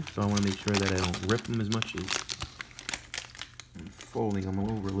open, so I want to make sure that I don't rip them as much as I'm folding them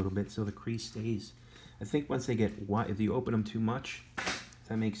over a little bit so the crease stays. I think once they get wide, if you open them too much, if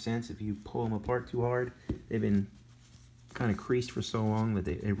that makes sense, if you pull them apart too hard, they've been kind of creased for so long that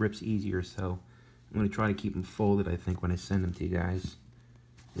it rips easier, so I'm going to try to keep them folded, I think, when I send them to you guys.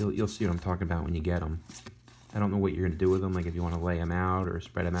 You'll see what I'm talking about when you get them. I don't know what you're going to do with them, like if you want to lay them out or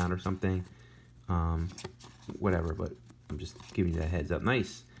spread them out or something. Whatever, but I'm just giving you that heads up.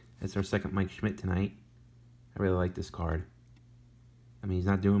 Nice. That's our second Mike Schmidt tonight. I really like this card. I mean, he's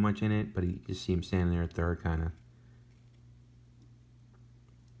not doing much in it, but you just see him standing there at third, kind of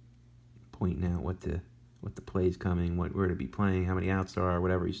pointing out what the play's coming, where to be playing, how many outs there are,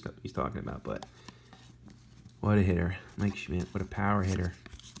 whatever he's talking about. But what a hitter, Mike Schmidt. What a power hitter.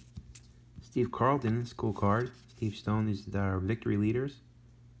 Steve Carlton, it's a cool card. Steve Stone, these are our victory leaders.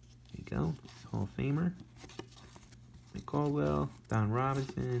 There you go. Hall of Famer. Mike Caldwell, Don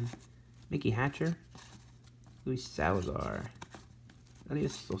Robinson, Mickey Hatcher, Luis Salazar,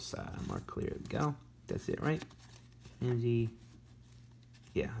 Elias Sosa, Mark Clear. There we go. That's it, right? Angie,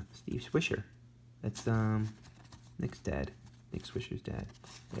 yeah, Steve Swisher. That's Nick's dad. Nick Swisher's dad.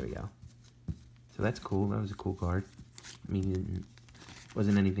 There we go. So that's cool. That was a cool card. I mean, it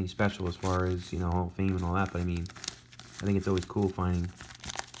wasn't anything special as far as, you know, Hall of Fame and all that, but I mean, I think it's always cool finding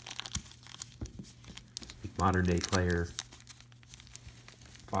modern day player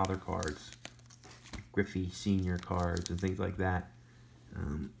father cards, Griffey Senior cards, and things like that.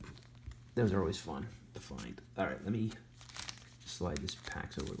 Those are always fun to find. All right, let me slide this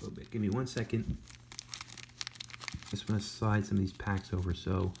packs over a little bit. Give me 1 second. Just want to slide some of these packs over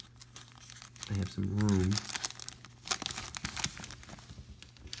so I have some room.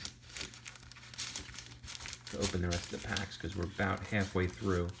 To open the rest of the packs because we're about halfway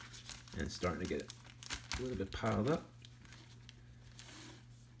through and it's starting to get a little bit piled up.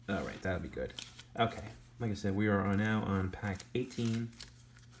 All right, that'll be good. Okay, like I said, we are now on pack 18.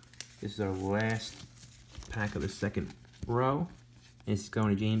 This is our last pack of the second row. It's going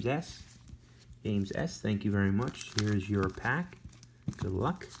to James S. James S, thank you very much. Here's your pack. Good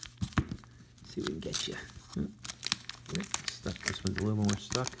luck. Let's see what we can get you. Stuck. This one's a little more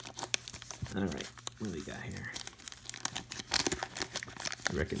stuck. All right, what do we got here?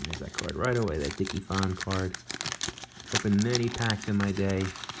 I recognize that card right away, that Dickie Fon card. Opened many packs in my day.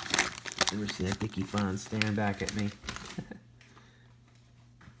 Never seen that Dickie Fon staring back at me.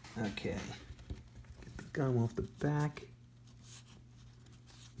 Okay. Get the gum off the back.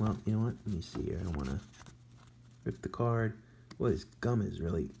 Well, you know what? Let me see here. I don't want to rip the card. Boy, this gum is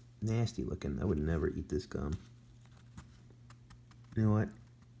really nasty looking. I would never eat this gum. You know what?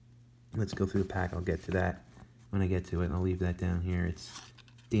 Let's go through the pack. I'll get to that when I get to it. I'll leave that down here. It's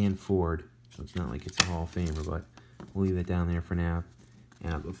Dan Ford, so it's not like it's a Hall of Famer, but we'll leave it down there for now.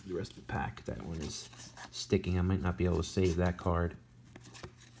 And I'll go through the rest of the pack. That one is sticking. I might not be able to save that card.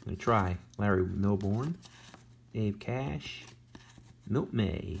 I'm going to try. Larry Milbourne, Dave Cash, Milt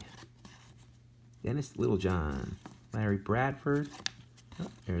May, Dennis Littlejohn, Larry Bradford, oh,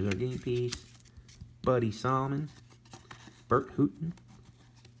 there's our game piece, Buddy Solomon, Bert Hooton,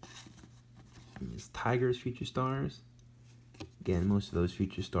 Tigers Future Stars. Again, most of those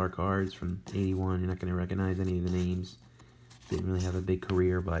Future Star cards from 81, you're not going to recognize any of the names. Didn't really have a big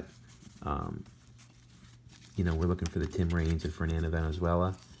career, but you know, we're looking for the Tim Raines and Fernando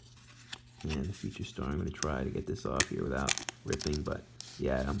Valenzuela. And the Future Star, I'm going to try to get this off here without ripping, but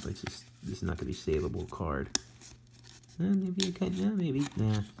yeah, this is not going to be a salable card. Maybe it can, yeah, maybe,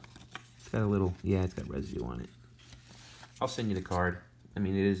 nah. It's got a little, yeah, it's got residue on it. I'll send you the card. I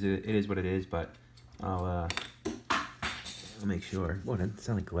mean, it is what it is, but I'll make sure. What, doesn't it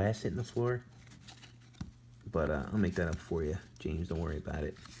sound like glass hitting the floor? But I'll make that up for you, James, don't worry about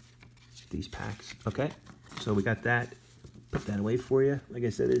it. These packs, okay? So we got that. Put that away for you. Like I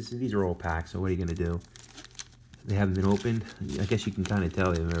said, these are all packs, so what are you going to do? They haven't been opened. I guess you can kind of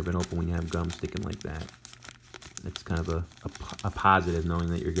tell they've never been opened when you have gum sticking like that. It's kind of a positive knowing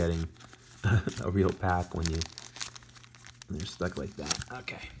that you're getting a real pack when they're stuck like that.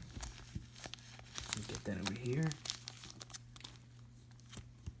 Okay. Get that over here.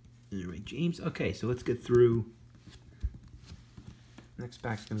 All right, James. Okay, so let's get through. Next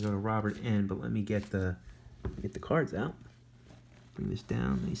pack's going to go to Robert N, but let me get the cards out. Bring this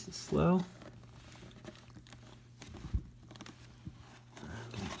down nice and slow.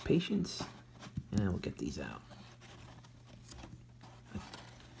 Patience, and we'll get these out.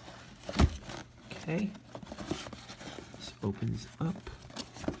 Okay, this opens up,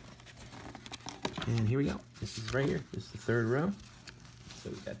 and here we go. This is right here. This is the third row.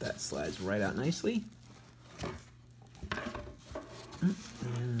 So we got that slides right out nicely.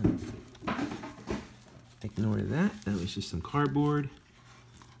 And ignore that. That was just some cardboard.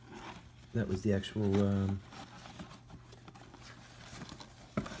 That was the actual.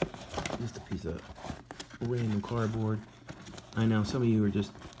 Just a piece of random cardboard. I know some of you are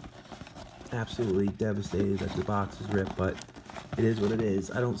just absolutely devastated that the box is ripped, but it is what it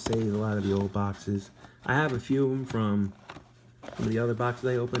is. I don't save a lot of the old boxes. I have a few of them from some of the other boxes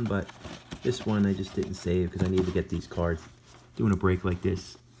I opened, but this one I just didn't save because I need to get these cards. Doing a break like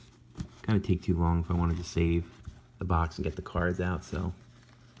this kind of take too long if I wanted to save the box and get the cards out, so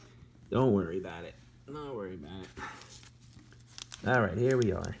don't worry about it. Don't worry about it. All right, here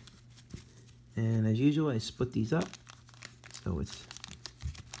we are. And as usual, I split these up so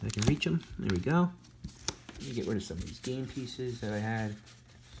I can reach them. There we go. Let me get rid of some of these game pieces that I had.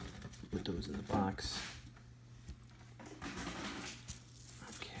 Put those in the box.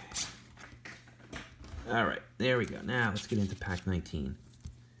 Okay. All right, there we go. Now let's get into pack 19.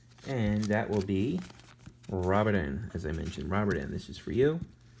 And that will be Robert N, as I mentioned. Robert N, this is for you.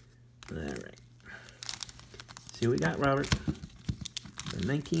 All right. See what we got, Robert? The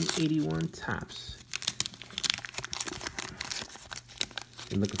 1981 Topps.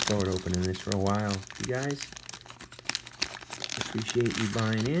 Been looking forward to opening this for a while, you guys. Appreciate you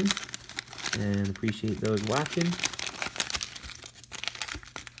buying in, and appreciate those watching.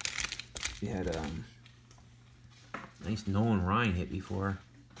 We had a nice Nolan Ryan hit before.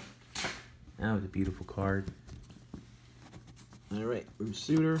 That was a beautiful card. All right, Bruce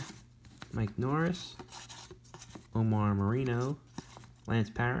Sutter, Mike Norris, Omar Marino,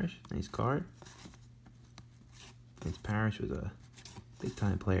 Lance Parrish, nice card. Lance Parrish was a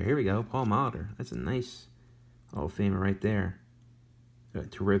big-time player. Here we go, Paul Molitor. That's a nice Hall of Famer right there. A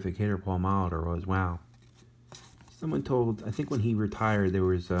terrific hitter Paul Molitor was, wow. Someone told, I think when he retired, there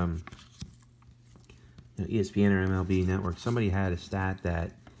was ESPN or MLB Network, somebody had a stat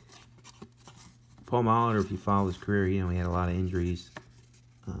that Paul Molitor, if you follow his career, he had a lot of injuries.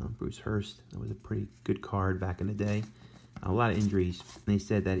 Bruce Hurst, that was a pretty good card back in the day. A lot of injuries. And they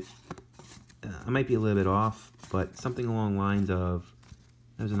said that I might be a little bit off, but something along the lines of,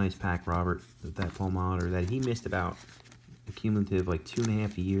 that was a nice pack, Robert, with that Paul Molitor, that he missed about a cumulative like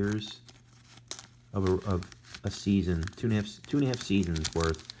 2.5 years of a season, two and a half seasons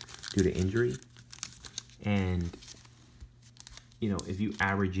worth due to injury. And if you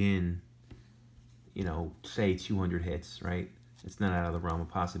average in, say 200 hits, right? It's not out of the realm of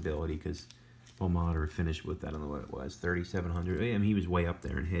possibility because Paul Molitor finished with, I don't know what it was, 3,700. I mean, he was way up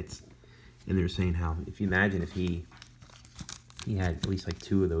there in hits. And they were saying how, if you imagine if he had at least like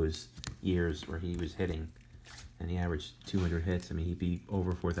 2 of those years where he was hitting and he averaged 200 hits, I mean, he'd be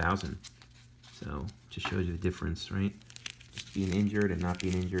over 4,000. So, just shows you the difference, right? Just being injured and not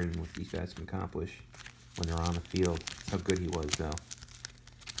being injured and what these guys can accomplish when they're on the field. That's how good he was, though.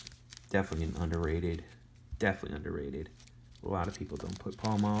 Definitely an underrated. Definitely underrated. A lot of people don't put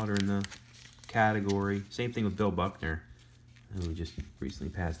Paul Molitor in the category. Same thing with Bill Buckner, who just recently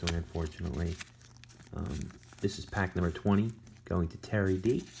passed away, unfortunately. This is pack number 20, going to Terry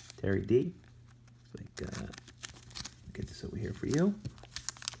D. Terry D. It's like, get this over here for you.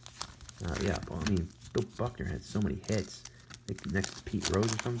 Yeah, well, I mean, Bill Buckner had so many hits. Like next to Pete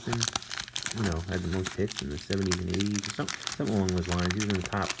Rose or something. Had the most hits in the 70s and 80s, or something along those lines. He was in the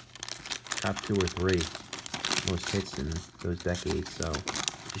top 2 or 3. most hits in those decades. So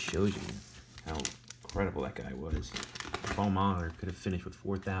it just shows you how incredible that guy was. Bowman could have finished with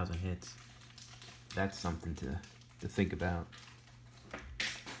 4,000 hits. That's something to think about.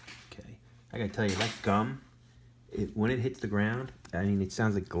 Okay, I gotta tell you, that gum, when it hits the ground, I mean, it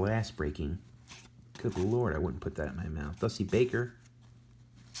sounds like glass breaking. Good Lord, I wouldn't put that in my mouth. Dusty Baker.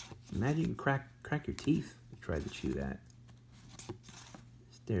 Imagine you can crack your teeth if you tried to chew that.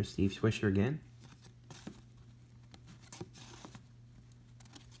 There's Steve Swisher again.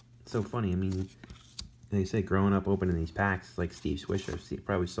 It's so funny. I mean, they say growing up opening these packs, it's like Steve Swisher. He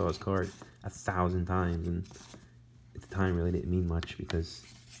probably saw his card 1,000 times, and at the time really didn't mean much because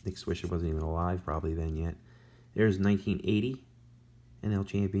Nick Swisher wasn't even alive probably then yet. There's 1980 NL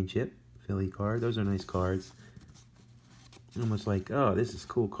Championship Philly card. Those are nice cards. Almost like, oh, this is a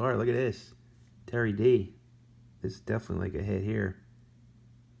cool card. Look at this. Terry D. This is definitely like a hit here.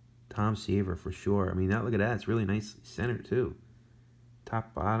 Tom Seaver for sure. I mean, look at that. It's really nice center too.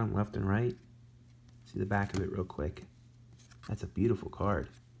 Top, bottom, left and right. See the back of it real quick. That's a beautiful card.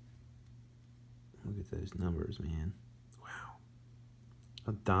 Look at those numbers, man. Wow.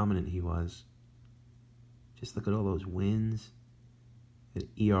 How dominant he was. Just look at all those wins. The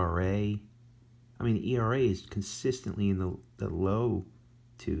ERA. I mean, the ERA is consistently in the low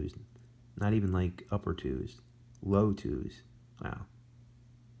twos. Not even like upper twos. Low twos. Wow.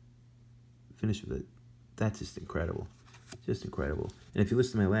 Finish with it. That's just incredible. Just incredible. And if you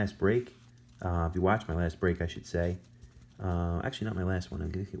listen to my last break, if you watch my last break, I should say. Actually, not my last one. I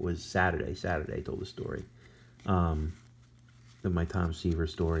think it was Saturday. Saturday I told the story. Of my Tom Seaver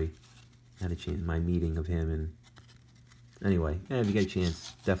story. I had a chance, my meeting of him. And anyway, yeah, if you get a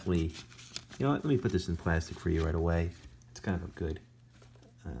chance, definitely. You know what? Let me put this in plastic for you right away. It's kind of a good,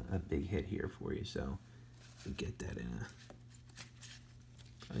 a big hit here for you. So, get that in a.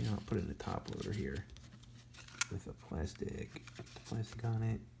 I'll put it in a top loader here with a plastic on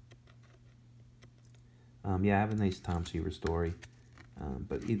it. Yeah, I have a nice Tom Seaver story,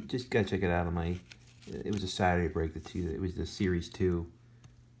 but you just gotta check it out on my. It was a Saturday break. It was the Series 2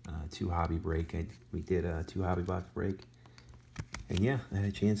 hobby break. We did a 2 hobby box break, and yeah, I had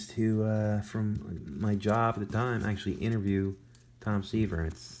a chance to from my job at the time actually interview Tom Seaver.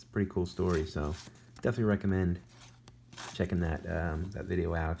 It's a pretty cool story, so definitely recommend checking that that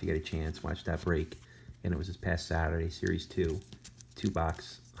video out if you get a chance. Watch that break. And it was this past Saturday, Series 2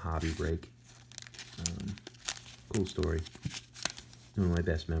 box hobby break. Cool story. One of my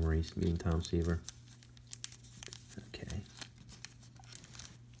best memories, meeting Tom Seaver. Okay.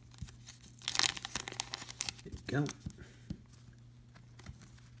 There you go.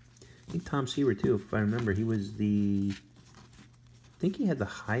 I think Tom Seaver, too, if I remember, he was I think he had the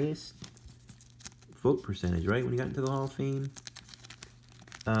highest vote percentage, right, when he got into the Hall of Fame?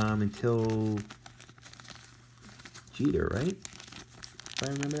 Until Jeter, right? If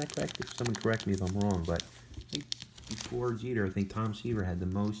I remember that correct. If someone correct me if I'm wrong, but I think before Jeter, I think Tom Seaver had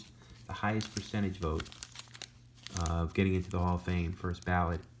the highest percentage vote of getting into the Hall of Fame, first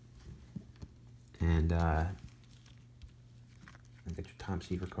ballot. And I got your Tom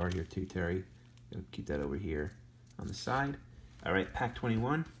Seaver card here too, Terry. Keep that over here on the side. All right, pack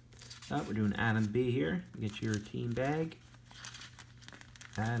 21. We're doing Adam B here. Get your team bag.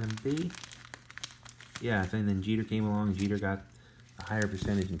 Adam B. Yeah, I think then Jeter came along. Jeter got a higher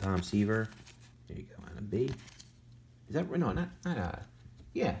percentage than Tom Seaver. There you go, Adam B. Is that, no, not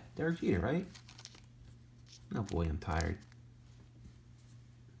yeah, Derek Jeter, right? Oh boy, I'm tired.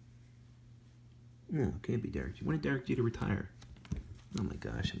 No, it can't be Derek Jeter. When did Derek Jeter retire? Oh my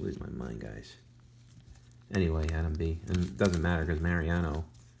gosh, I'm losing my mind, guys. Anyway, Adam B. And it doesn't matter because Mariano,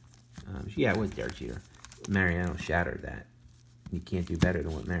 yeah, it was Derek Jeter. Mariano shattered that. You can't do better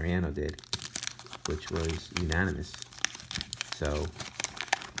than what Mariano did, which was unanimous. So,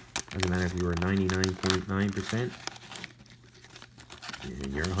 doesn't matter if you were 99.9%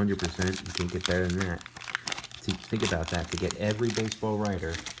 and you're 100%, you can't get better than that. See, think about that. To get every baseball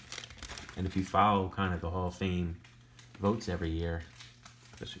writer, and if you follow kind of the Hall of Fame votes every year,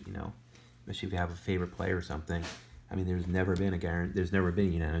 especially, especially if you have a favorite player or something, I mean, there's never been a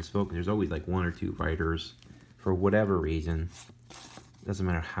unanimous vote. There's always like 1 or 2 writers, for whatever reason, doesn't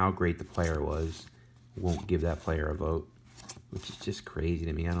matter how great the player was, won't give that player a vote, which is just crazy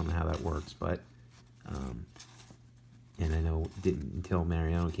to me. I don't know how that works, but, and I know it didn't until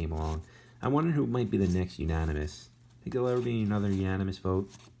Mariano came along. I wonder who might be the next unanimous. Think there'll ever be another unanimous vote?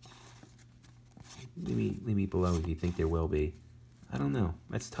 Leave me below if you think there will be. I don't know.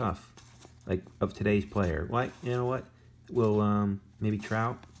 That's tough. Like, of today's player. What? You know what? Well, maybe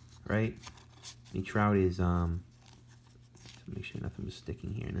Trout, right? I mean, Trout is, make sure nothing was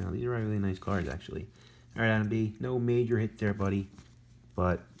sticking here. Now, these are really nice cards, actually. All right, Adam B. No major hit there, buddy.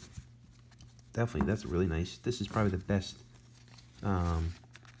 But definitely, that's really nice. This is probably the best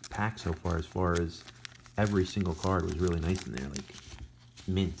pack so far as every single card was really nice in there, like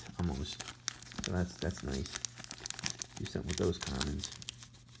mint almost. So that's nice. Do something with those commons.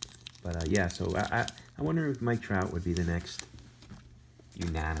 But yeah, so I wonder if Mike Trout would be the next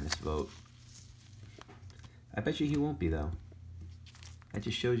unanimous vote. I bet you he won't be, though. That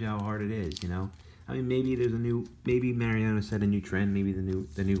just shows you how hard it is, you know. I mean, maybe there's maybe Mariano set a new trend. Maybe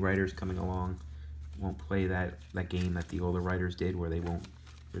the new writers coming along won't play that game that the older writers did, where they won't.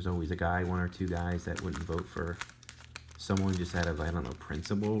 There's always a guy, one or two guys that wouldn't vote for someone just out of, I don't know,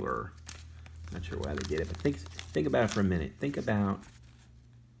 principle, or I'm not sure why they did it. But think about it for a minute. Think about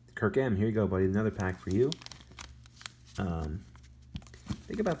Kirk M. Here you go, buddy. Another pack for you.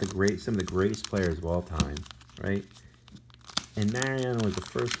 Think about some of the greatest players of all time, right? And Mariano was the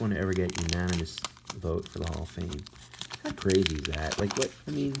first one to ever get unanimous vote for the Hall of Fame. How crazy is that? Like, what?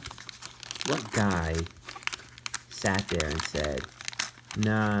 I mean, what guy sat there and said,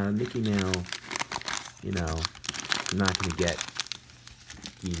 "Nah, Mickey Mantle, you know, I'm not going to get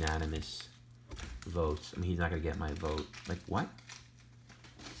unanimous votes. I mean, he's not going to get my vote." Like, what?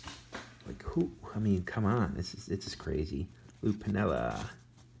 Like, who? I mean, come on. It's just crazy. Lou Piniella.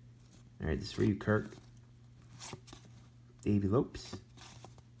 All right, this is for you, Kirk. Davey Lopes.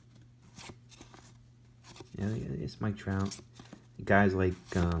 Yeah, it's Mike Trout. Guys like,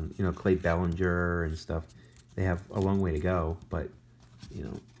 you know, Clay Bellinger and stuff, they have a long way to go, but, you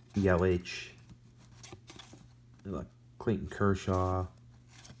know, Yelich, Clayton Kershaw,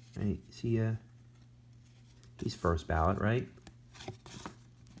 right? See, he's first ballot, right?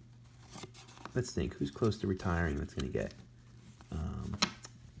 Let's think, who's close to retiring that's going to get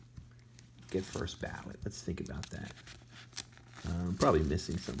first ballot? Let's think about that. I'm probably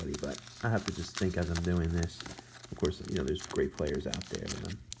missing somebody, but I have to just think as I'm doing this. Of course, you know, there's great players out there.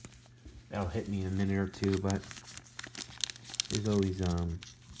 That'll hit me in a minute or two, but there's always some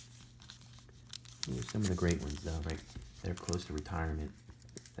of the great ones, though, right? They're close to retirement.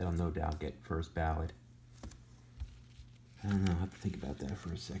 That'll no doubt get first ballot. I don't know. I have to think about that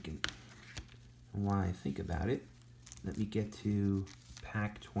for a second. And while I think about it, let me get to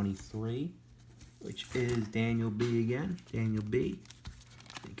pack 23, which is Daniel B again. Daniel B.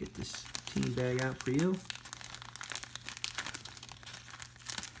 Let me get this team bag out for you.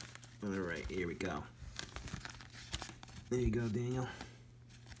 All right, here we go. There you go, Daniel.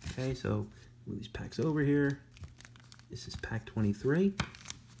 Okay, so move these packs over here. This is pack 23.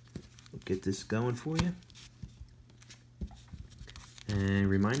 We'll get this going for you. And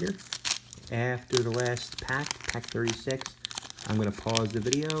reminder, after the last pack 36, I'm going to pause the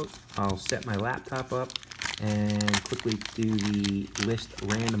video. I'll set my laptop up and quickly do the list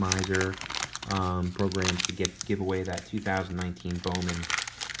randomizer program to give away that 2019 Bowman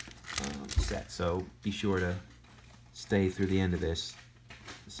set. So be sure to stay through the end of this.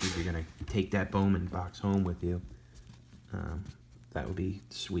 See if you're going to take that Bowman box home with you. That would be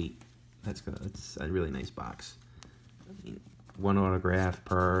sweet. That's a really nice box. I mean, one autograph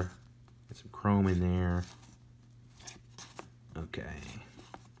per. Get some chrome in there. Okay.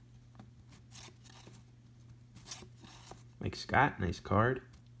 Mike Scott, nice card.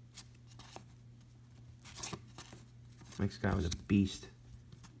 Mike Scott was a beast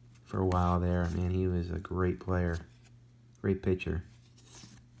for a while there. Man, he was a great player. Great pitcher.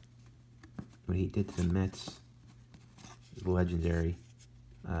 What he did to the Mets is legendary.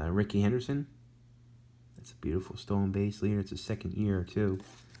 Ricky Henderson. That's a beautiful stolen base leader. It's a second year, too.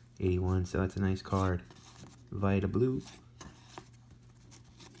 81, so that's a nice card. Vita Blue.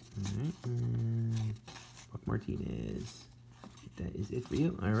 Alright, Buck Martinez. That is it for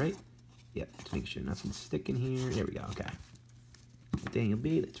you. Alright. Yep, let's make sure nothing's sticking here. There we go, okay. Daniel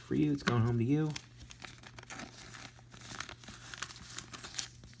B, that's for you. It's going home to you.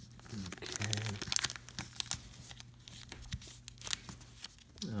 Okay.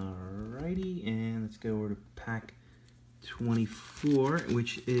 Alrighty, and let's go over to pack 24,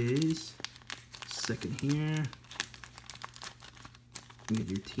 which is second here. Get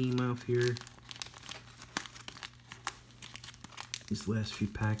your team off here. These last few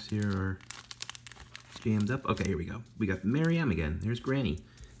packs here are jammed up. Okay, here we go. We got Mary M again. There's Granny.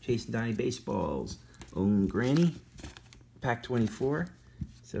 Chasing Donnie Baseballs. Own Granny. Pack 24.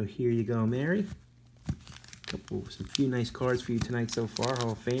 So here you go, Mary. Some few nice cards for you tonight so far,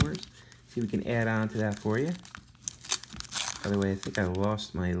 Hall of Famers. See if we can add on to that for you. By the way, I think I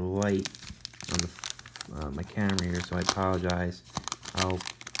lost my light on my camera here, so I apologize. I'll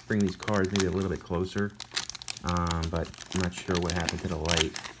bring these cards maybe a little bit closer, but I'm not sure what happened to the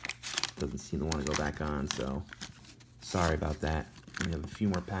light. doesn't seem to want to go back on, so sorry about that. We have a few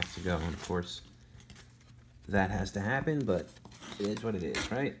more packs to go, and of course, that has to happen, but it is what it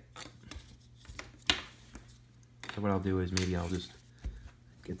is, right? So what I'll do is maybe I'll just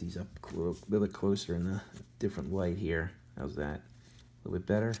get these up a little bit closer in a different light here. How's that? A little bit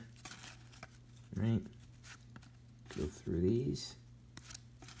better. All right. Go through these.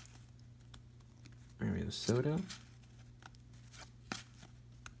 There we go, Soto.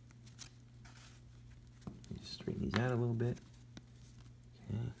 Just straighten these out a little bit.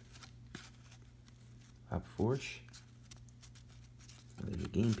 Okay. Pop Forge. There's a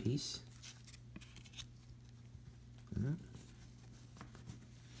game piece. Let's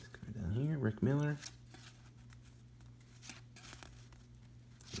go down here. Rick Miller.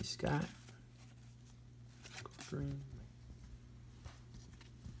 Scott. Green.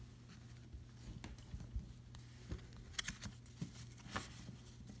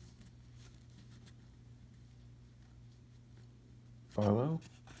 Barlow.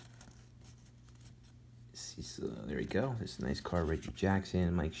 There we go. This is a nice card. Reggie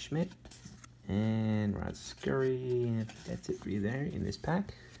Jackson, Mike Schmidt, and Rod Scurry. And that's it for you there in this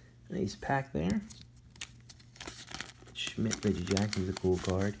pack. Nice pack there. Schmidt, Reggie Jackson's a cool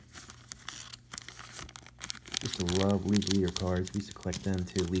card. Used to love league leader cards. We used to collect them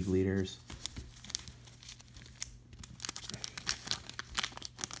too, league leaders.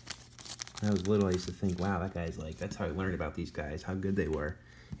 When I was little, I used to think, wow, that guy's like, that's how I learned about these guys, how good they were.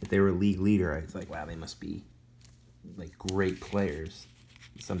 If they were a league leader, I was like, wow, they must be like great players.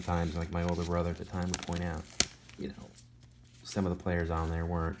 Sometimes, like my older brother at the time would point out, you know, some of the players on there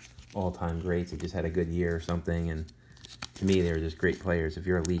weren't all-time greats. They just had a good year or something, and to me, they were just great players. If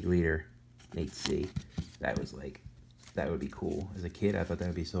you're a league leader, Nate C, that was like, that would be cool. As a kid, I thought that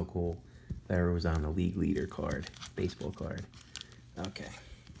would be so cool. There was on a league leader card, baseball card. Okay.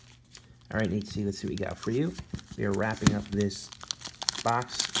 All right, Nate C, let's see what we got for you. We are wrapping up this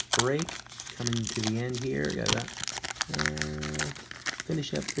box break, coming to the end here. Gotta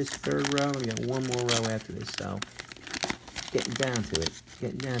finish up this third row. We got one more row after this, so getting down to it.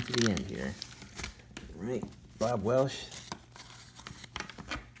 Getting down to the end here. All right, Bob Welsh.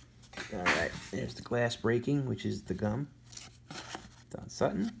 All right, there's the glass breaking, which is the gum. Don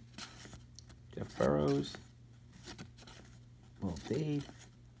Sutton. Jeff Burrows. Well, Dave.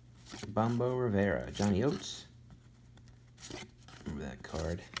 Bombo Rivera. Johnny Oates. Remember that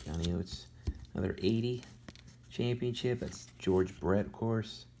card. Johnny Oates. Another 80 championship. That's George Brett, of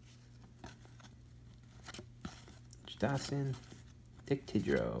course. Dawson. Dick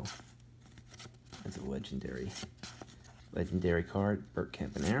Tidrow. That's a legendary card. Burt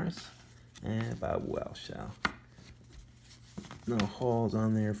Campaneris. And Bob Welsh. No Halls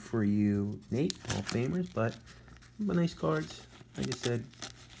on there for you, Nate. Hall of Famers, but nice cards. Like I said,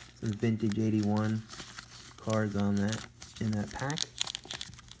 some vintage 81 cards on that in that pack.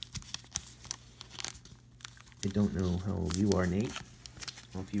 I don't know how old you are, Nate.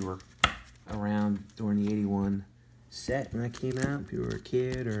 I don't know if you were around during the 81 set when that came out, if you were a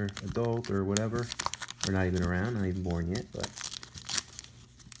kid or adult or whatever, or not even around, not even born yet, but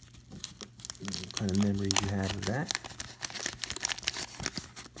what kind of memories you have of that.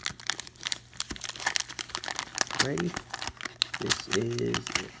 Ready? This is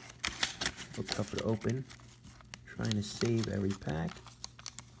a little tougher to open. Trying to save every pack.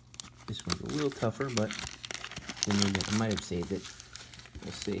 This one's a little tougher, but I might have saved it.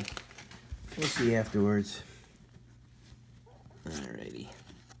 We'll see. We'll see afterwards. Alrighty.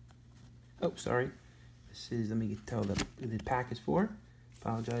 Oh, sorry. This is, let me tell who the pack is for.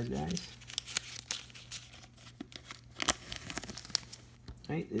 Apologize, guys.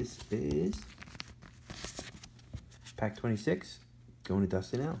 Alright, this is pack 26, going to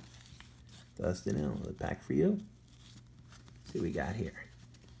Dustin L. Dustin L, the pack for you. Let's see what we got here.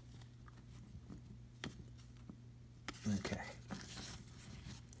 Okay.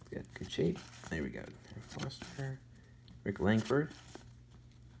 Got good shape. There we go. Foster, Rick Langford.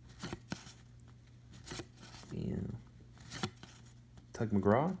 Tug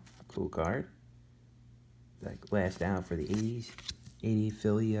McGraw, cool card. That last out for the 80s. 80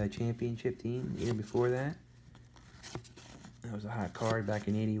 Philly championship team. The year before that. That was a hot card back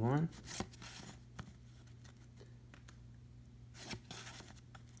in 81.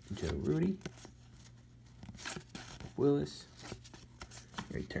 Joe Rudy. Willis.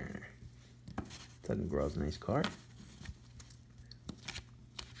 Ray Turner. Tug McGraw's a nice card.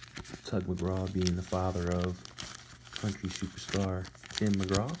 Tug McGraw being the father of country superstar Tim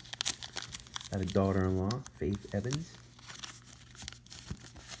McGraw. Had a daughter-in-law, Faith Evans.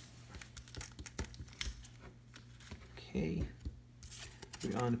 Okay.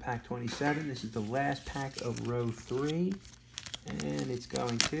 We're on to pack 27. This is the last pack of row 3. And it's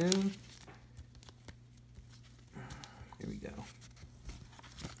going to... Here we go.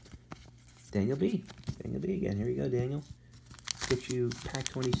 Daniel B. Daniel B again. Here we go, Daniel. Get you pack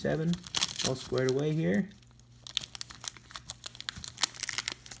 27 all squared away here.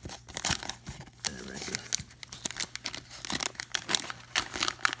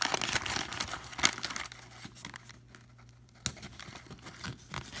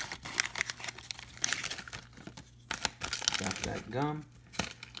 Drop that gum.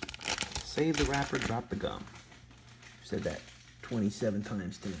 Save the wrapper, drop the gum. I've said that 27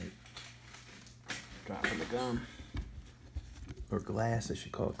 times tonight. Dropping the gum. Or glass, I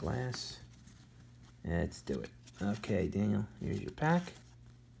should call it glass. Let's do it. Okay, Daniel, here's your pack.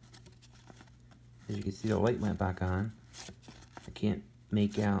 As you can see, the light went back on. I can't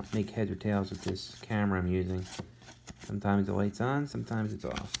make heads or tails with this camera I'm using. Sometimes the light's on, sometimes it's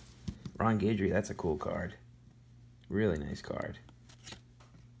off. Ron Guidry, that's a cool card. Really nice card.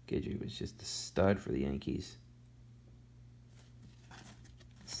 Guidry was just a stud for the Yankees.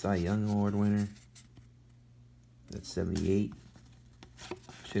 Cy Young Award winner. That's 78.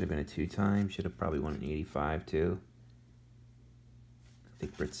 Should have been a 2-time. Should have probably won an 85 too. I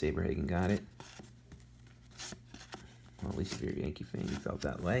think Britt Saberhagen got it. Well, at least if you're a Yankee fan, you felt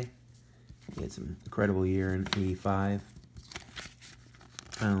that way. He had some incredible year in 85.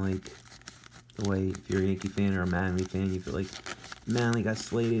 Kind of like the way if you're a Yankee fan or a Manly fan, you feel like Manly got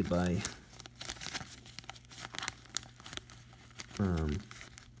slated by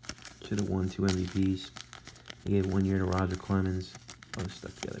should have won 2 MVPs. They gave 1 year to Roger Clemens. Oh, it's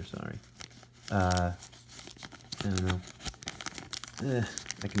stuck together, sorry. I don't know.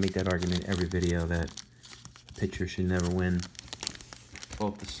 I can make that argument every video that a pitcher should never win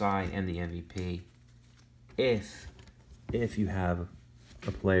both the Cy and the MVP if you have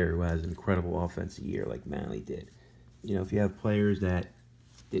a player who has an incredible offensive year like Manly did. You know, if you have players that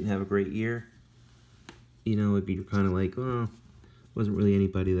didn't have a great year, you know, it'd be kind of like, oh, wasn't really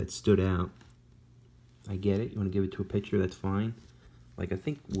anybody that stood out. I get it. You want to give it to a pitcher, that's fine. Like, I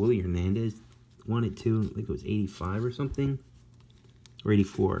think Willie Hernandez won it too. I think it was 85 or something. Or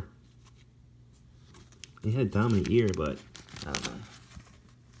 84. He had a dominant year, but I don't know.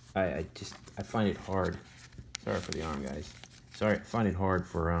 I find it hard. Sorry for the arm, guys. Sorry, I find it hard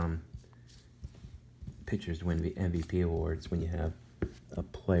for pitchers to win the MVP awards when you have a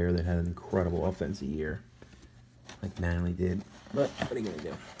player that had an incredible offensive year, like Manly did. But what are you gonna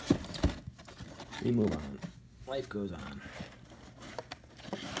do? We move on. Life goes on.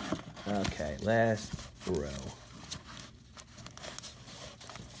 Okay, last row.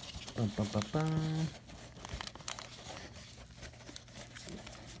 Bum, bum, bum, bum.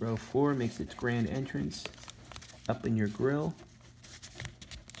 Row 4 makes its grand entrance up in your grill.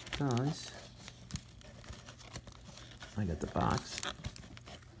 Because I got the box.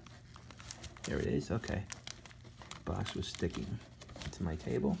 There it is. Okay. The box was sticking to my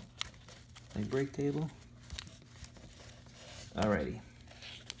table, my break table. Alrighty.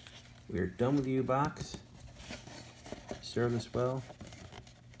 We're done with you, box. Serve us well.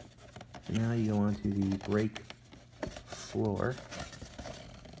 Now you go onto the break floor.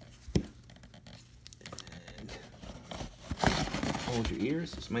 Hold your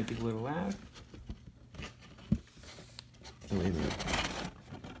ears. This might be a little loud. Oh, wait a minute.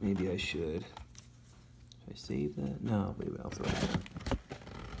 Maybe I should. Should I save that? No, wait a minute. I'll throw it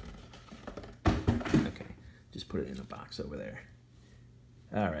down. Okay. Just put it in a box over there.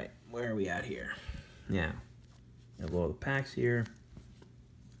 Alright. Where are we at here? Now, I have all the packs here.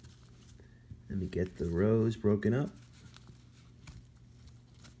 Let me get the rows broken up.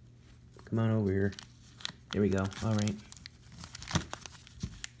 Come on over here. Here we go. Alright.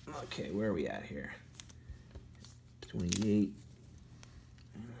 Okay, where are we at here? 28,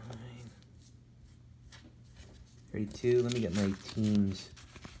 9, 32. Let me get my teams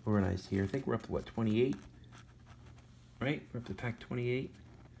organized here. I think we're up to what, 28? Right? We're up to pack 28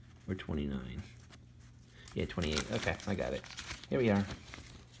 or 29. Yeah, 28. Okay, I got it. Here we are.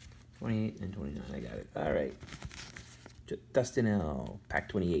 28 and 29. I got it. All right. Dustin L. Pack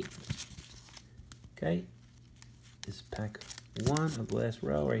 28. Okay. This is pack 1 of the last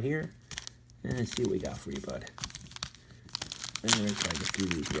row right here. And let's see what we got for you, bud. And we're going to try to get through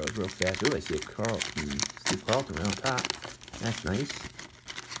these rows real fast. Oh, I see a Steve Carlton right on top. That's nice.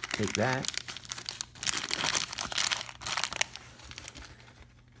 Take that.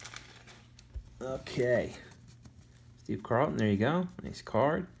 Okay. Steve Carlton, there you go. Nice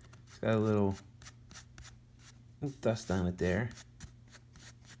card. It's got a little dust on it there.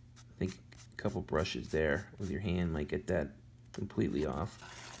 I think a couple brushes there with your hand might get that completely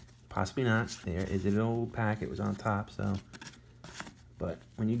off. Possibly not. There is an old pack. It was on top, so. But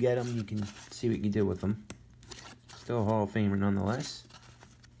when you get them, you can see what you do with them. Still a Hall of Famer nonetheless.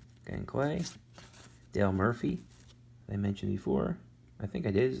 Again, Clay. Dale Murphy, I mentioned before. I think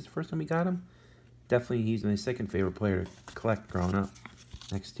I did. Is this the first time we got him? Definitely, he's my second favorite player to collect growing up.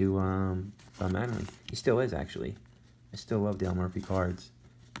 Next to Bob Manley. He still is, actually. I still love Dale Murphy cards.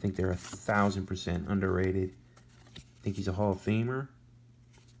 I think they're 1,000% underrated. I think he's a Hall of Famer.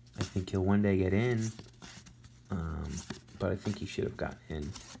 I think he'll one day get in. But I think he should have gotten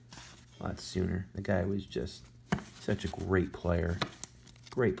in a lot sooner. The guy was just such a great player.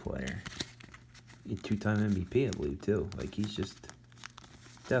 Great player. He had 2-time MVP, I believe, too. Like, he's just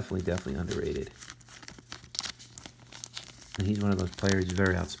definitely underrated. And he's one of those players who's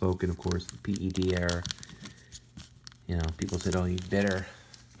very outspoken, of course, the PED era. You know, people said, oh, he's bitter.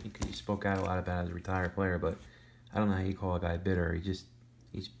 Because he spoke out a lot about as a retired player, but I don't know how you call a guy bitter. He's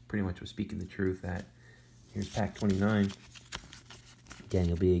pretty much was speaking the truth. That here's pack 29.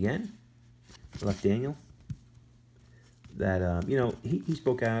 Daniel B again. Left Daniel. That, you know, he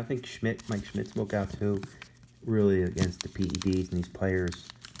spoke out. I think Mike Schmidt spoke out too, really against the PEDs and these players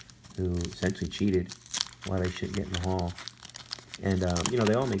who essentially cheated, why they shouldn't get in the Hall. And, you know,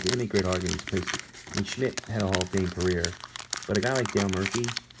 they make great arguments. I mean, Schmidt had a Hall of Fame career, but a guy like Dale Murphy,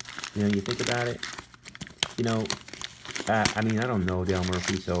 you know, you think about it, you know, I mean, I don't know Dale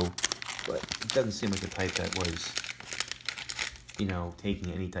Murphy, but it doesn't seem like the type that was, you know,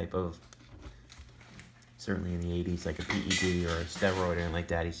 taking any type of, certainly in the 80s, like a PED or a steroid or anything like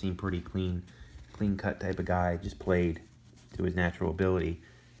that. He seemed pretty clean cut type of guy, just played to his natural ability.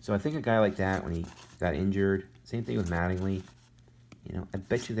 So I think a guy like that, when he got injured, same thing with Mattingly, you know, I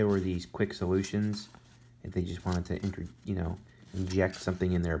bet you there were these quick solutions if they just wanted to, you know, inject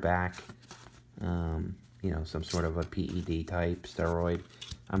something in their back, you know, some sort of a PED type steroid.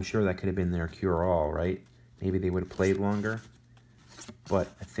 I'm sure that could have been their cure-all, right? Maybe they would have played longer, but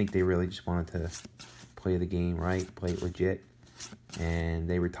I think they really just wanted to play the game right, play it legit, and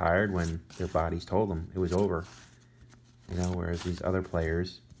they retired when their bodies told them it was over. You know, whereas these other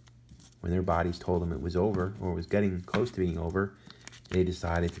players, when their bodies told them it was over, or was getting close to being over, they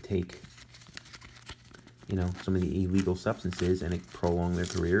decided to take, you know, some of the illegal substances, and it prolonged their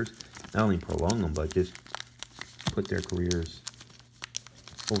careers. Not only prolong them, but just put their careers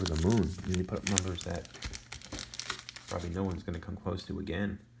over the moon. I mean, they put up numbers that probably no one's going to come close to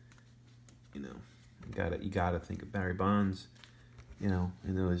again. You know, you gotta think of Barry Bonds, you know,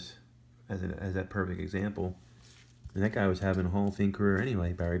 and those as that perfect example. And that guy was having a Hall of Fame career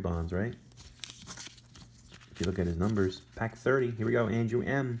anyway, Barry Bonds, right? If you look at his numbers, pack 30. Here we go, Andrew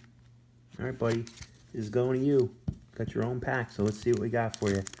M. All right, buddy, this is going to you. Got your own pack, so let's see what we got for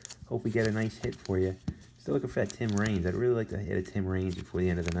you. Hope we get a nice hit for you. Still looking for that Tim Raines. I'd really like to hit a Tim Raines before the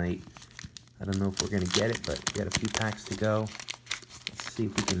end of the night. I don't know if we're gonna get it, but we got a few packs to go. Let's see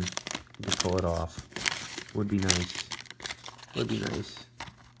if we can pull it off. Would be nice. Would be nice.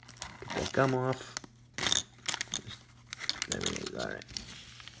 Get that gum off. There it is. All right.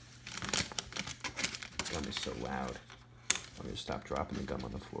 Gum is so loud. I'm gonna stop dropping the gum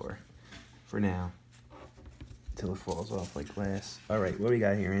on the floor for now until it falls off like glass. All right, what do we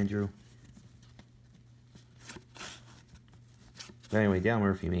got here, Andrew? But anyway, Dale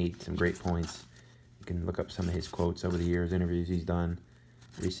Murphy made some great points. You can look up some of his quotes over the years, interviews he's done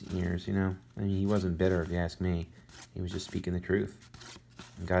recent years, you know. I mean, he wasn't bitter, if you ask me. He was just speaking the truth.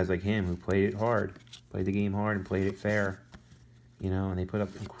 And guys like him who played it hard, played the game hard and played it fair, you know, and they put up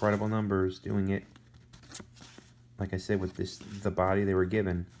incredible numbers doing it, like I said, with the body they were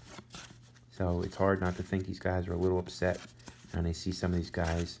given. So it's hard not to think these guys are a little upset when they see some of these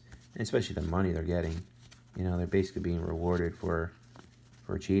guys, and especially the money they're getting. You know, they're basically being rewarded for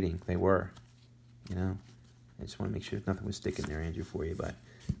cheating. They were, you know. I just want to make sure nothing was sticking there, Andrew, for you. But,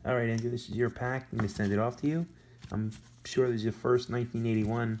 all right, Andrew, this is your pack. I'm going to send it off to you. I'm sure this is your first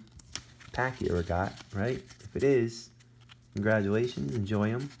 1981 pack you ever got, right? If it is, congratulations.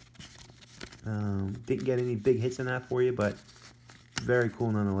 Enjoy them. Didn't get any big hits in that for you, but very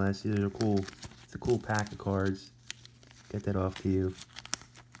cool nonetheless. These are cool. It's a cool pack of cards. Get that off to you.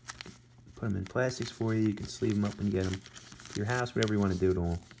 Put them in plastics for you. You can sleeve them up when you get them to your house, whatever you want to do to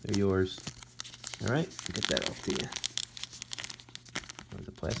them. They're yours. All right, get that off to you. Where's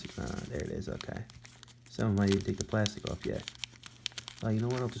the plastic? There it is. Okay. Some might even take the plastic off yet. Well, you know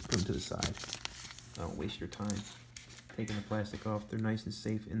what? I'll just put them to the side. Don't waste your time taking the plastic off. They're nice and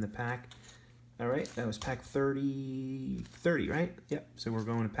safe in the pack. All right, that was pack 30, right? Yep. So we're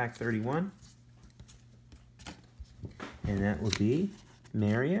going to pack 31. And that will be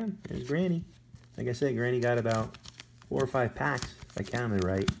Marianne. There's Granny. Like I said, Granny got about 4 or 5 packs, if I counted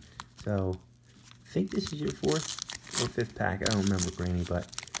right. So, I think this is your 4th or 5th pack. I don't remember, Granny, but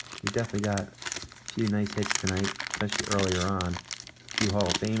you definitely got a few nice hits tonight, especially earlier on. A few Hall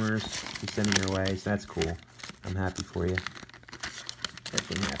of Famers you're sending your way, so that's cool. I'm happy for you.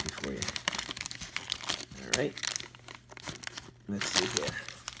 Definitely happy for you. Alright. Let's see here.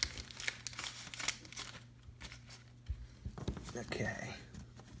 Okay.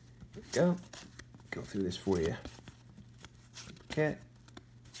 Here we go. Go through this for you. Cat.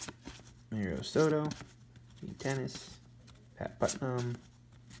 Mario Soto. Gene Tennis. Pat Putnam.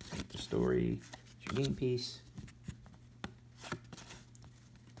 The Story. Your game piece.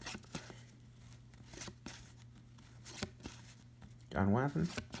 John Waffen.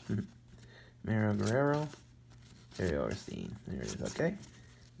 Mario Guerrero. Terry Augustine. There it is. Okay.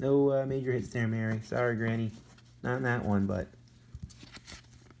 No major hits there, Mary. Sorry, Granny. Not in that one, but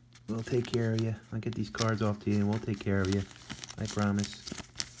we'll take care of you. I'll get these cards off to you, and we'll take care of you. I promise.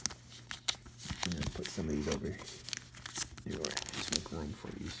 I'm going to put some of these over here. Just make room for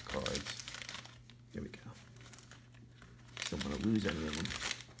these cards. There we go. Don't want to lose any of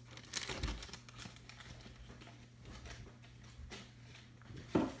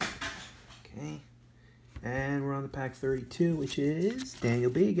them. Okay. And we're on the pack 32, which is Daniel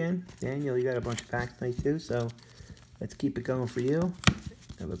B again. Daniel, you got a bunch of packs tonight too, so let's keep it going for you.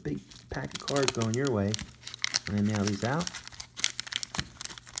 I have a big pack of cards going your way. I'm going to mail these out.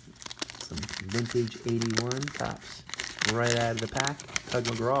 Some vintage 81 tops right out of the pack. Tug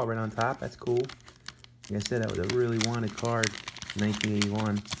McGraw right on top. That's cool. Like I said, that was a really wanted card in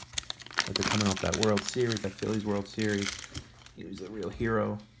 1981. But they're coming off that World Series, that Phillies World Series. He was a real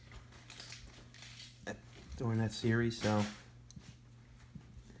hero during that series, so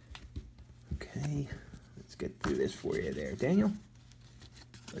okay, let's get through this for you there, Daniel.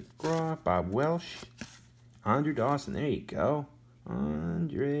 McGraw, Bob Welsh, Andre Dawson, there you go.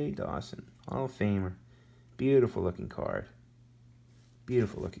 Andre Dawson, Hall of Famer. Beautiful looking card.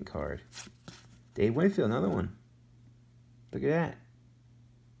 Beautiful looking card. Dave Winfield, another one. Look at that.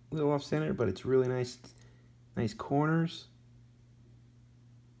 A little off center, but it's really nice. Nice corners.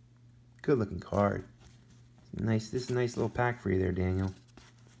 Good looking card. Nice. This is a nice little pack for you there, Daniel.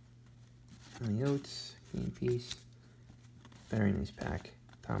 Johnny Oates, game piece. Very nice pack.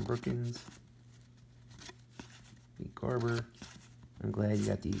 Tom Brookins. Pete Garber. I'm glad you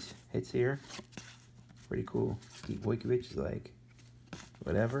got these hits here. Pretty cool. Steve Wojciech is like,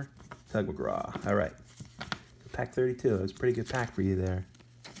 whatever. Tug McGraw. All right. Pack 32. It was a pretty good pack for you there.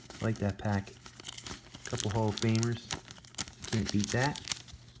 I like that pack. Couple Hall of Famers. Can't beat that.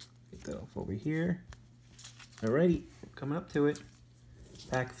 Get that off over here. Alrighty, coming up to it.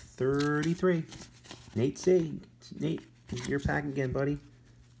 Pack 33. Nate C. Nate, this is your pack again, buddy.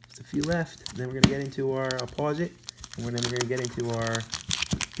 Just a few left. And then we're going to get into our, I'll pause it. And then we're going to get into our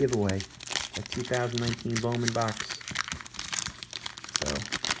giveaway. A 2019 Bowman Box. So,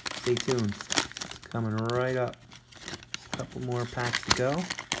 stay tuned. Coming right up. A couple more packs to go.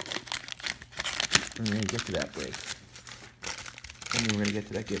 And we're going to get to that break. And then we're going to get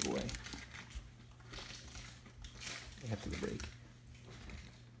to that giveaway. After the break.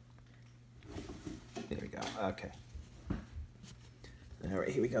 There we go. Okay. All right,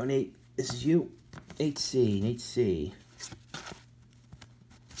 here we go, Nate. This is you. Nate C. Nate C.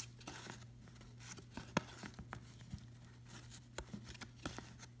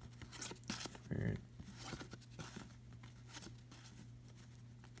 All right.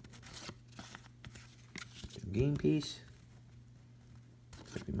 Game piece.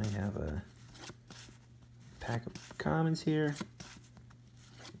 Looks like we might have a pack of commons here.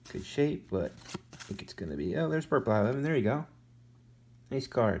 Good shape, but I think it's gonna be, oh, there's Purple 11. There you go. Nice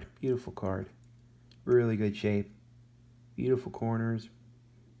card. Beautiful card. Really good shape. Beautiful corners.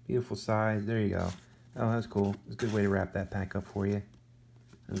 Beautiful size. There you go. Oh, that's cool. It's a good way to wrap that pack up for you.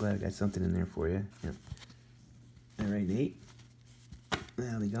 I'm glad I got something in there for you. Yep. All right, Nate.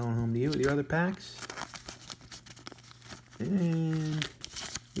 I'll be going home to you with your other packs. And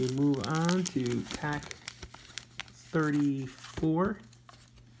we move on to pack 34,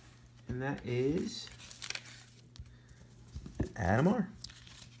 and that is Adam R.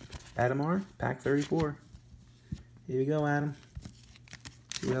 Adam R, pack 34. Here we go, Adam.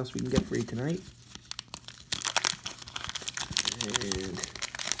 See what else we can get for you tonight. And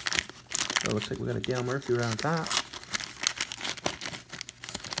oh, looks like we got a Dale Murphy right on top.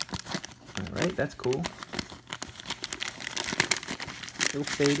 All right, that's cool. Still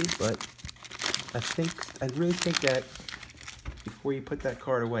faded, but I think I'd really take that before you put that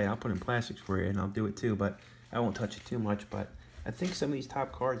card away. I'll put it in plastics for you, and I'll do it too, but I won't touch it too much. But I think some of these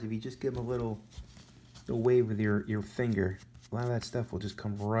top cards, if you just give them a little little wave with your finger, a lot of that stuff will just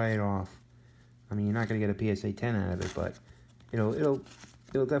come right off. I mean, you're not gonna get a PSA 10 out of it, but it'll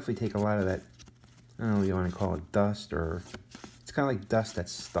definitely take a lot of that. I don't know if you want to call it dust, or it's kind of like dust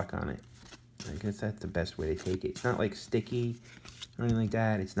that's stuck on it. I guess that's the best way to take it. It's not like sticky or anything like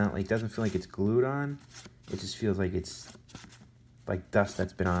that. It's not like, doesn't feel like it's glued on. It just feels like it's like dust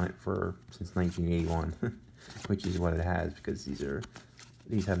that's been on it since 1981, which is what it has, because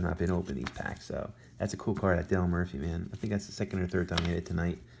these have not been opened, these packs. So that's a cool card at Dale Murphy, man. I think that's the second or third time I hit it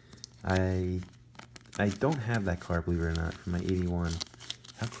tonight. I don't have that card, believe it or not, from my 81.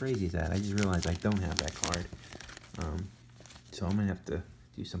 How crazy is that? I just realized I don't have that card. So I'm gonna have to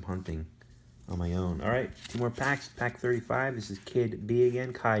do some hunting on my own. All right, 2 more packs. Pack 35. This is Kid B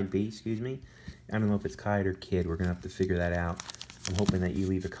again. Kide B, excuse me. I don't know if it's Kide or Kid. We're gonna have to figure that out. I'm hoping that you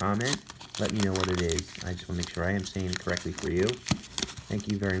leave a comment. Let me know what it is. I just want to make sure I am saying it correctly for you.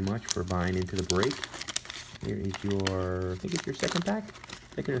 Thank you very much for buying into the break. Here is your, I think it's your second pack?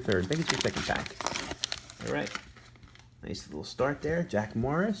 Second or third? I think it's your second pack. All right. Nice little start there. Jack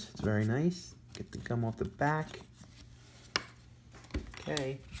Morris. It's very nice. Get the gum off the back.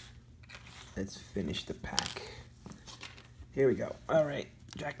 Okay. Let's finish the pack. Here we go. All right.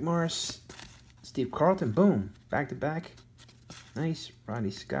 Jack Morris. Steve Carlton. Boom. Back to back. Nice.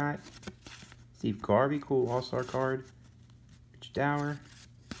 Rodney Scott. Steve Garvey. Cool all-star card. Rich Dower.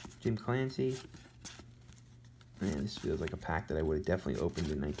 Jim Clancy. Man, this feels like a pack that I would have definitely opened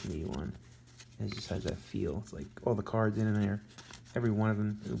in 1981. It just has that feel. It's like all the cards in there. Every one of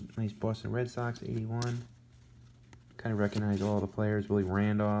them. Nice Boston Red Sox, 81. Kind of recognize all the players. Willie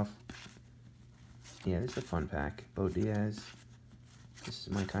Randolph. Yeah, this is a fun pack. Bo Diaz. This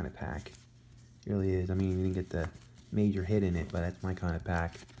is my kind of pack. It really is. I mean, you didn't get the major hit in it, but that's my kind of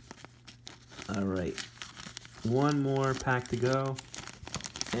pack. All right. 1 more pack to go.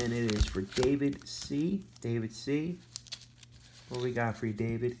 And it is for David C. David C. What we got for you,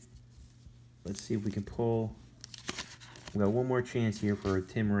 David? Let's see if we can pull. We got 1 more chance here for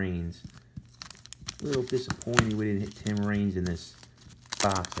Tim Raines. A little disappointed we didn't hit Tim Raines in this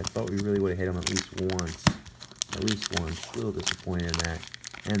box. I thought we really would have hit him at least once. At least once. A little disappointed in that.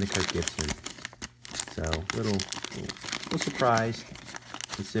 And the Kirk Gibson. So, little surprised,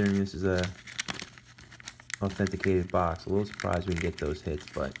 considering this is a authenticated box. A little surprised we didn't get those hits,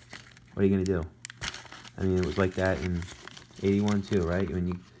 but what are you going to do? I mean, it was like that in 81 too, right? When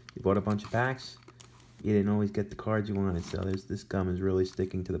you bought a bunch of packs, you didn't always get the cards you wanted. So this gum is really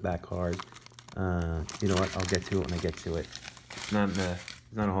sticking to the back card. You know what? I'll get to it when I get to it. It's not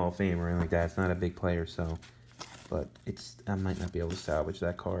a Hall of Fame or anything like that. It's not a big player, so. But I might not be able to salvage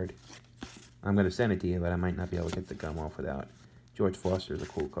that card. I'm going to send it to you, but I might not be able to get the gum off without. George Foster is a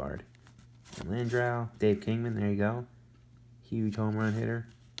cool card. And Landrow, Dave Kingman, there you go. Huge home run hitter.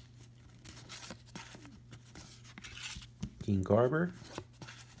 Gene Garber.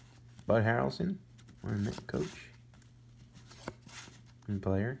 Bud Harrelson, one net coach and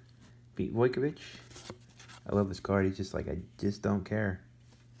player. Pete Vojkovic. I love this card. He's just like, I just don't care.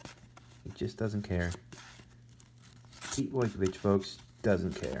 He just doesn't care. Pete Vojkovic, folks,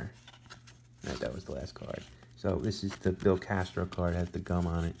 doesn't care. Right, that was the last card. So this is the Bill Castro card. It has the gum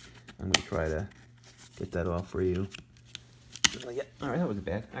on it. I'm going to try to get that off for you. Yeah, all right, that wasn't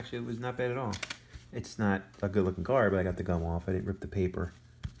bad. Actually, it was not bad at all. It's not a good-looking card, but I got the gum off. I didn't rip the paper.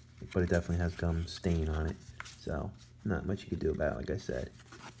 But it definitely has gum stain on it. So, not much you can do about it, like I said.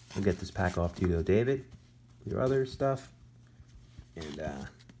 We'll get this pack off to you, though, David. Your other stuff. And,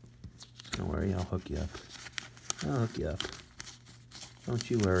 don't worry, I'll hook you up. I'll hook you up. Don't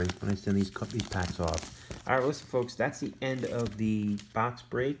you worry when I send these packs off. All right, listen, folks, that's the end of the box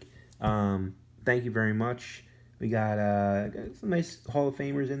break. Thank you very much. We got some nice Hall of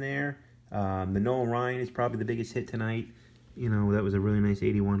Famers in there. The Nolan Ryan is probably the biggest hit tonight. You know, that was a really nice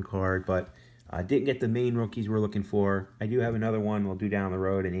 81 card, but I didn't get the main rookies we're looking for. I do have another one we'll do down the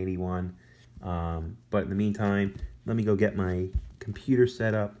road in 81. But in the meantime, let me go get my computer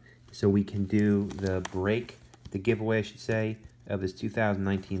set up so we can do the break, the giveaway, I should say, of this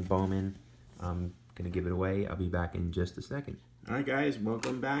 2019 Bowman. I'm going to give it away. I'll be back in just a second. All right, guys,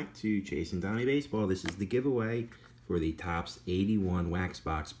 welcome back to Chasing Donnie Baseball. This is the giveaway for the Topps 81 Wax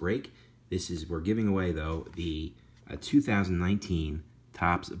Box break. We're giving away, though, the 2019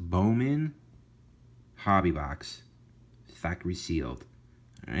 Topps Bowman Hobby Box, factory sealed.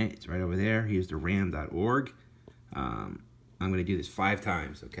 All right, it's right over there. Here's the ram.org. I'm going to do this 5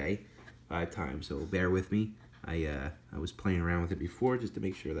 times, okay? 5 times, so bear with me. I was playing around with it before just to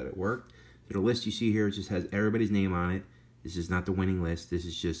make sure that it worked. So the list you see here just has everybody's name on it. This is not the winning list. This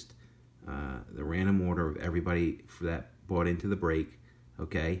is just the random order of everybody that bought into the break,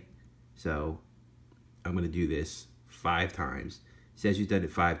 okay? So I'm going to do this 5 times. It says you've done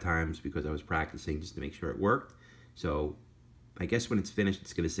it 5 times because I was practicing just to make sure it worked. So I guess when it's finished,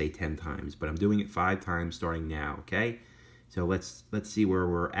 it's going to say 10 times, but I'm doing it 5 times starting now, okay? So let's see where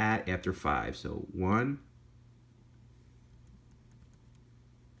we're at after 5. So 1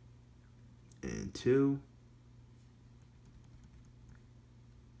 and 2,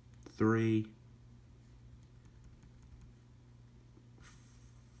 3,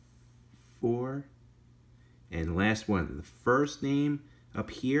 4, and last one. The first name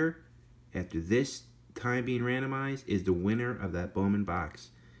up here after this time being randomized is the winner of that Bowman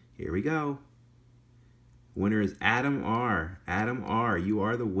box. Here we go. Winner is Adam R. Adam R, you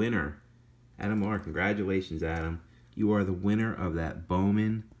are the winner. Adam R, congratulations, Adam. You are the winner of that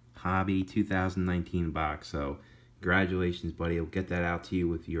Bowman Hobby 2019 box. So congratulations, buddy. I'll get that out to you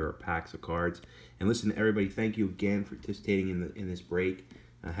with your packs of cards. And listen, everybody, thank you again for participating in this break.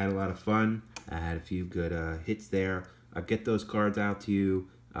 I had a lot of fun. I had a few good hits there. I'll get those cards out to you,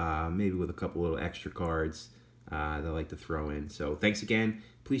 maybe with a couple little extra cards that I like to throw in. So thanks again.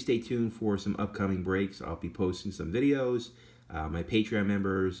 Please stay tuned for some upcoming breaks. I'll be posting some videos. My Patreon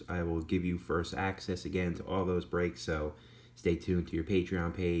members, I will give you first access again to all those breaks. So stay tuned to your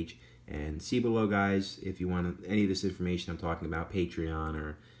Patreon page. And see below, guys, if you want any of this information I'm talking about, Patreon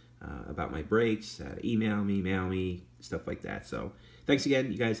or about my breaks, email me, mail me, stuff like that. So thanks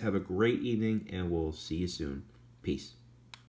again. You guys have a great evening, and we'll see you soon. Peace.